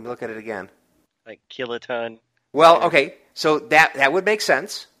 Okay, let me look at it again. Like kiloton. Well, okay, so that would make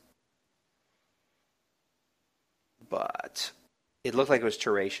sense. But it looked like it was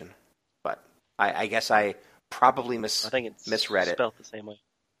Terration. But I guess I probably misread it. Spelled the same way.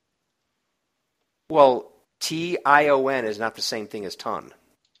 Well, Tion is not the same thing as ton.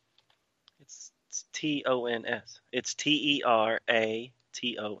 It's Tons. It's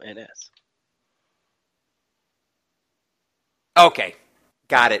Terations. Okay,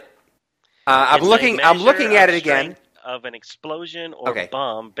 got it. I'm looking at it again. Of an explosion or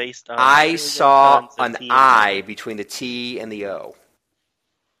bomb based on. I saw an I between the T and the O.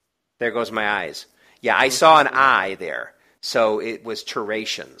 There goes my eyes. Yeah, I saw an I there, so it was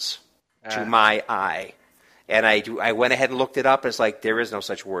Terrations to my eye, and I went ahead and looked it up. And it's like there is no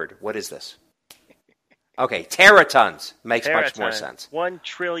such word. What is this? Okay, teratons makes much more sense. 1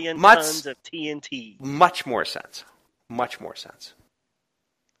 trillion tons of TNT. Much more sense. Much more sense.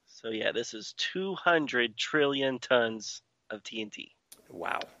 So yeah, this is 200 trillion tons of TNT.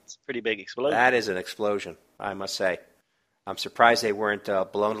 Wow. It's a pretty big explosion. That is an explosion, I must say. I'm surprised they weren't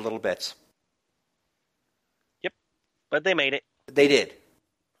blown to little bits. Yep, but they made it. They did.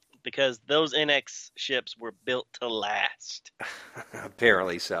 Because those NX ships were built to last.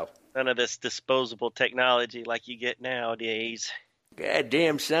 Apparently so. None of this disposable technology like you get nowadays. God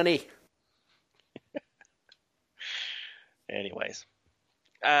damn, Sonny. Anyways.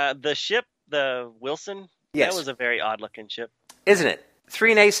 The ship, the Wilson, yes. That was a very odd-looking ship. Isn't it?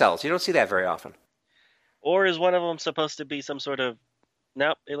 3 nacelles. You don't see that very often. Or is one of them supposed to be some sort of...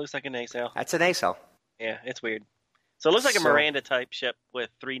 Nope, it looks like a nacelle. That's a nacelle. Yeah, it's weird. So it looks like a Miranda-type ship with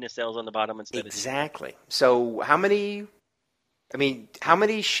 3 nacelles on the bottom instead Exactly. So how many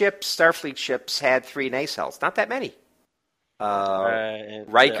ships, Starfleet ships, had 3 nacelles? Not that many.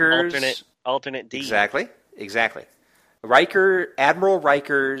 Riker's... Alternate D. Exactly. Admiral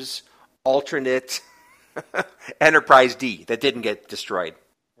Riker's alternate Enterprise D that didn't get destroyed.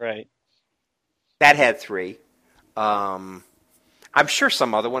 Right. That had 3. I'm sure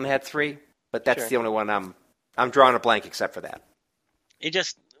some other one had 3, but that's the only one I'm drawing a blank except for that. It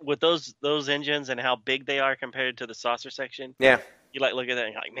just with those engines and how big they are compared to the saucer section. Yeah. You look at that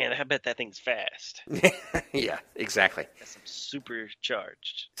and you're like, man, I bet that thing's fast. Yeah, exactly. Got some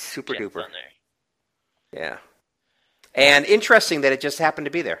supercharged. Super duper. On there. Yeah. And interesting that it just happened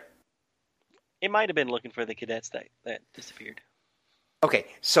to be there. It might have been looking for the cadets that disappeared. Okay,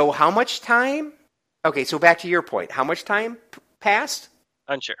 so how much time? Okay, so back to your point. How much time passed?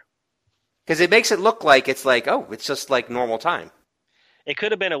 Unsure. Because it makes it look like it's just like normal time. It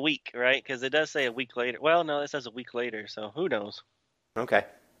could have been a week, right? Because it does say a week later. Well, no, it says a week later, so who knows? Okay.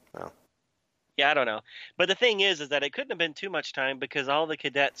 Well. Yeah, I don't know. But the thing is that it couldn't have been too much time because all the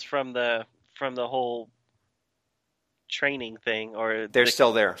cadets from the whole training thing, or they're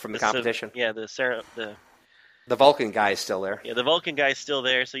still there from the competition. The Vulcan guy is still there. Yeah, the Vulcan guy is still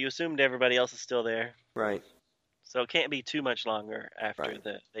there. So you assumed everybody else is still there, right? So it can't be too much longer after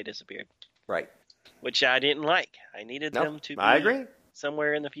they disappeared, right? Which I didn't like. I needed them to be I agree.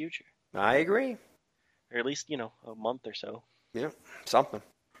 Somewhere in the future. I agree. Or at least a month or so. Yeah, something.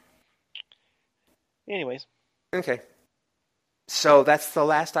 Anyways. Okay. So that's the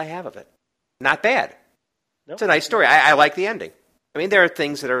last I have of it. Not bad. Nope. It's a nice story. I like the ending. I mean, there are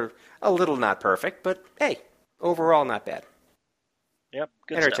things that are a little not perfect, but hey, overall not bad. Yep,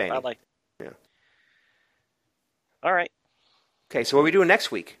 good Entertaining. stuff. I like it. Yeah. All right. Okay, so what are we doing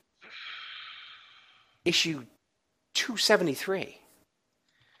next week? Issue 273.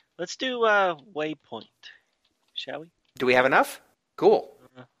 Let's do Waypoint, shall we? Do we have enough? Cool.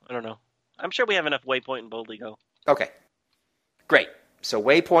 I don't know. I'm sure we have enough Waypoint and Boldly Go. Okay. Great. So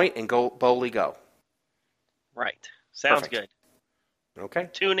Waypoint and Boldly Go. Right. Sounds Perfect. good. Okay.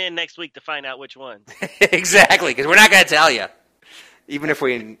 Tune in next week to find out which one. Exactly, because we're not going to tell you, even if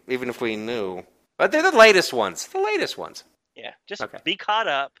we knew. But they're the latest ones. The latest ones. Yeah. Just be caught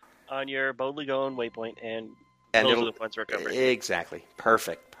up on your Boldly Go and Waypoint, and those are the ones we're covering. Exactly.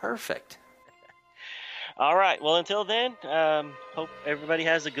 Perfect. All right. Well, until then, hope everybody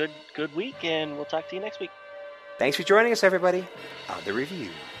has a good week, and we'll talk to you next week. Thanks for joining us, everybody, on The Review.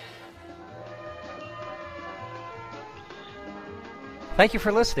 Thank you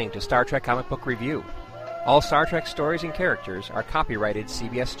for listening to Star Trek Comic Book Review. All Star Trek stories and characters are copyrighted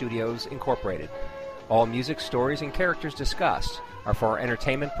CBS Studios Incorporated. All music, stories, and characters discussed are for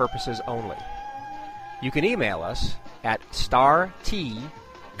entertainment purposes only. You can email us at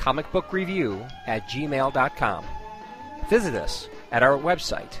startcomicbookreview@gmail.com. Visit us at our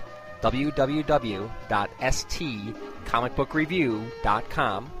website,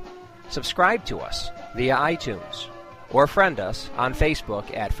 www.stcomicbookreview.com. Subscribe to us via iTunes, or friend us on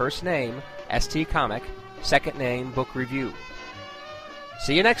Facebook at first name ST Comic, second name Book Review.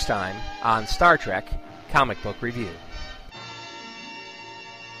 See you next time on Star Trek Comic Book Review.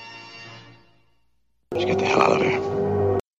 Let's get the hell out of here.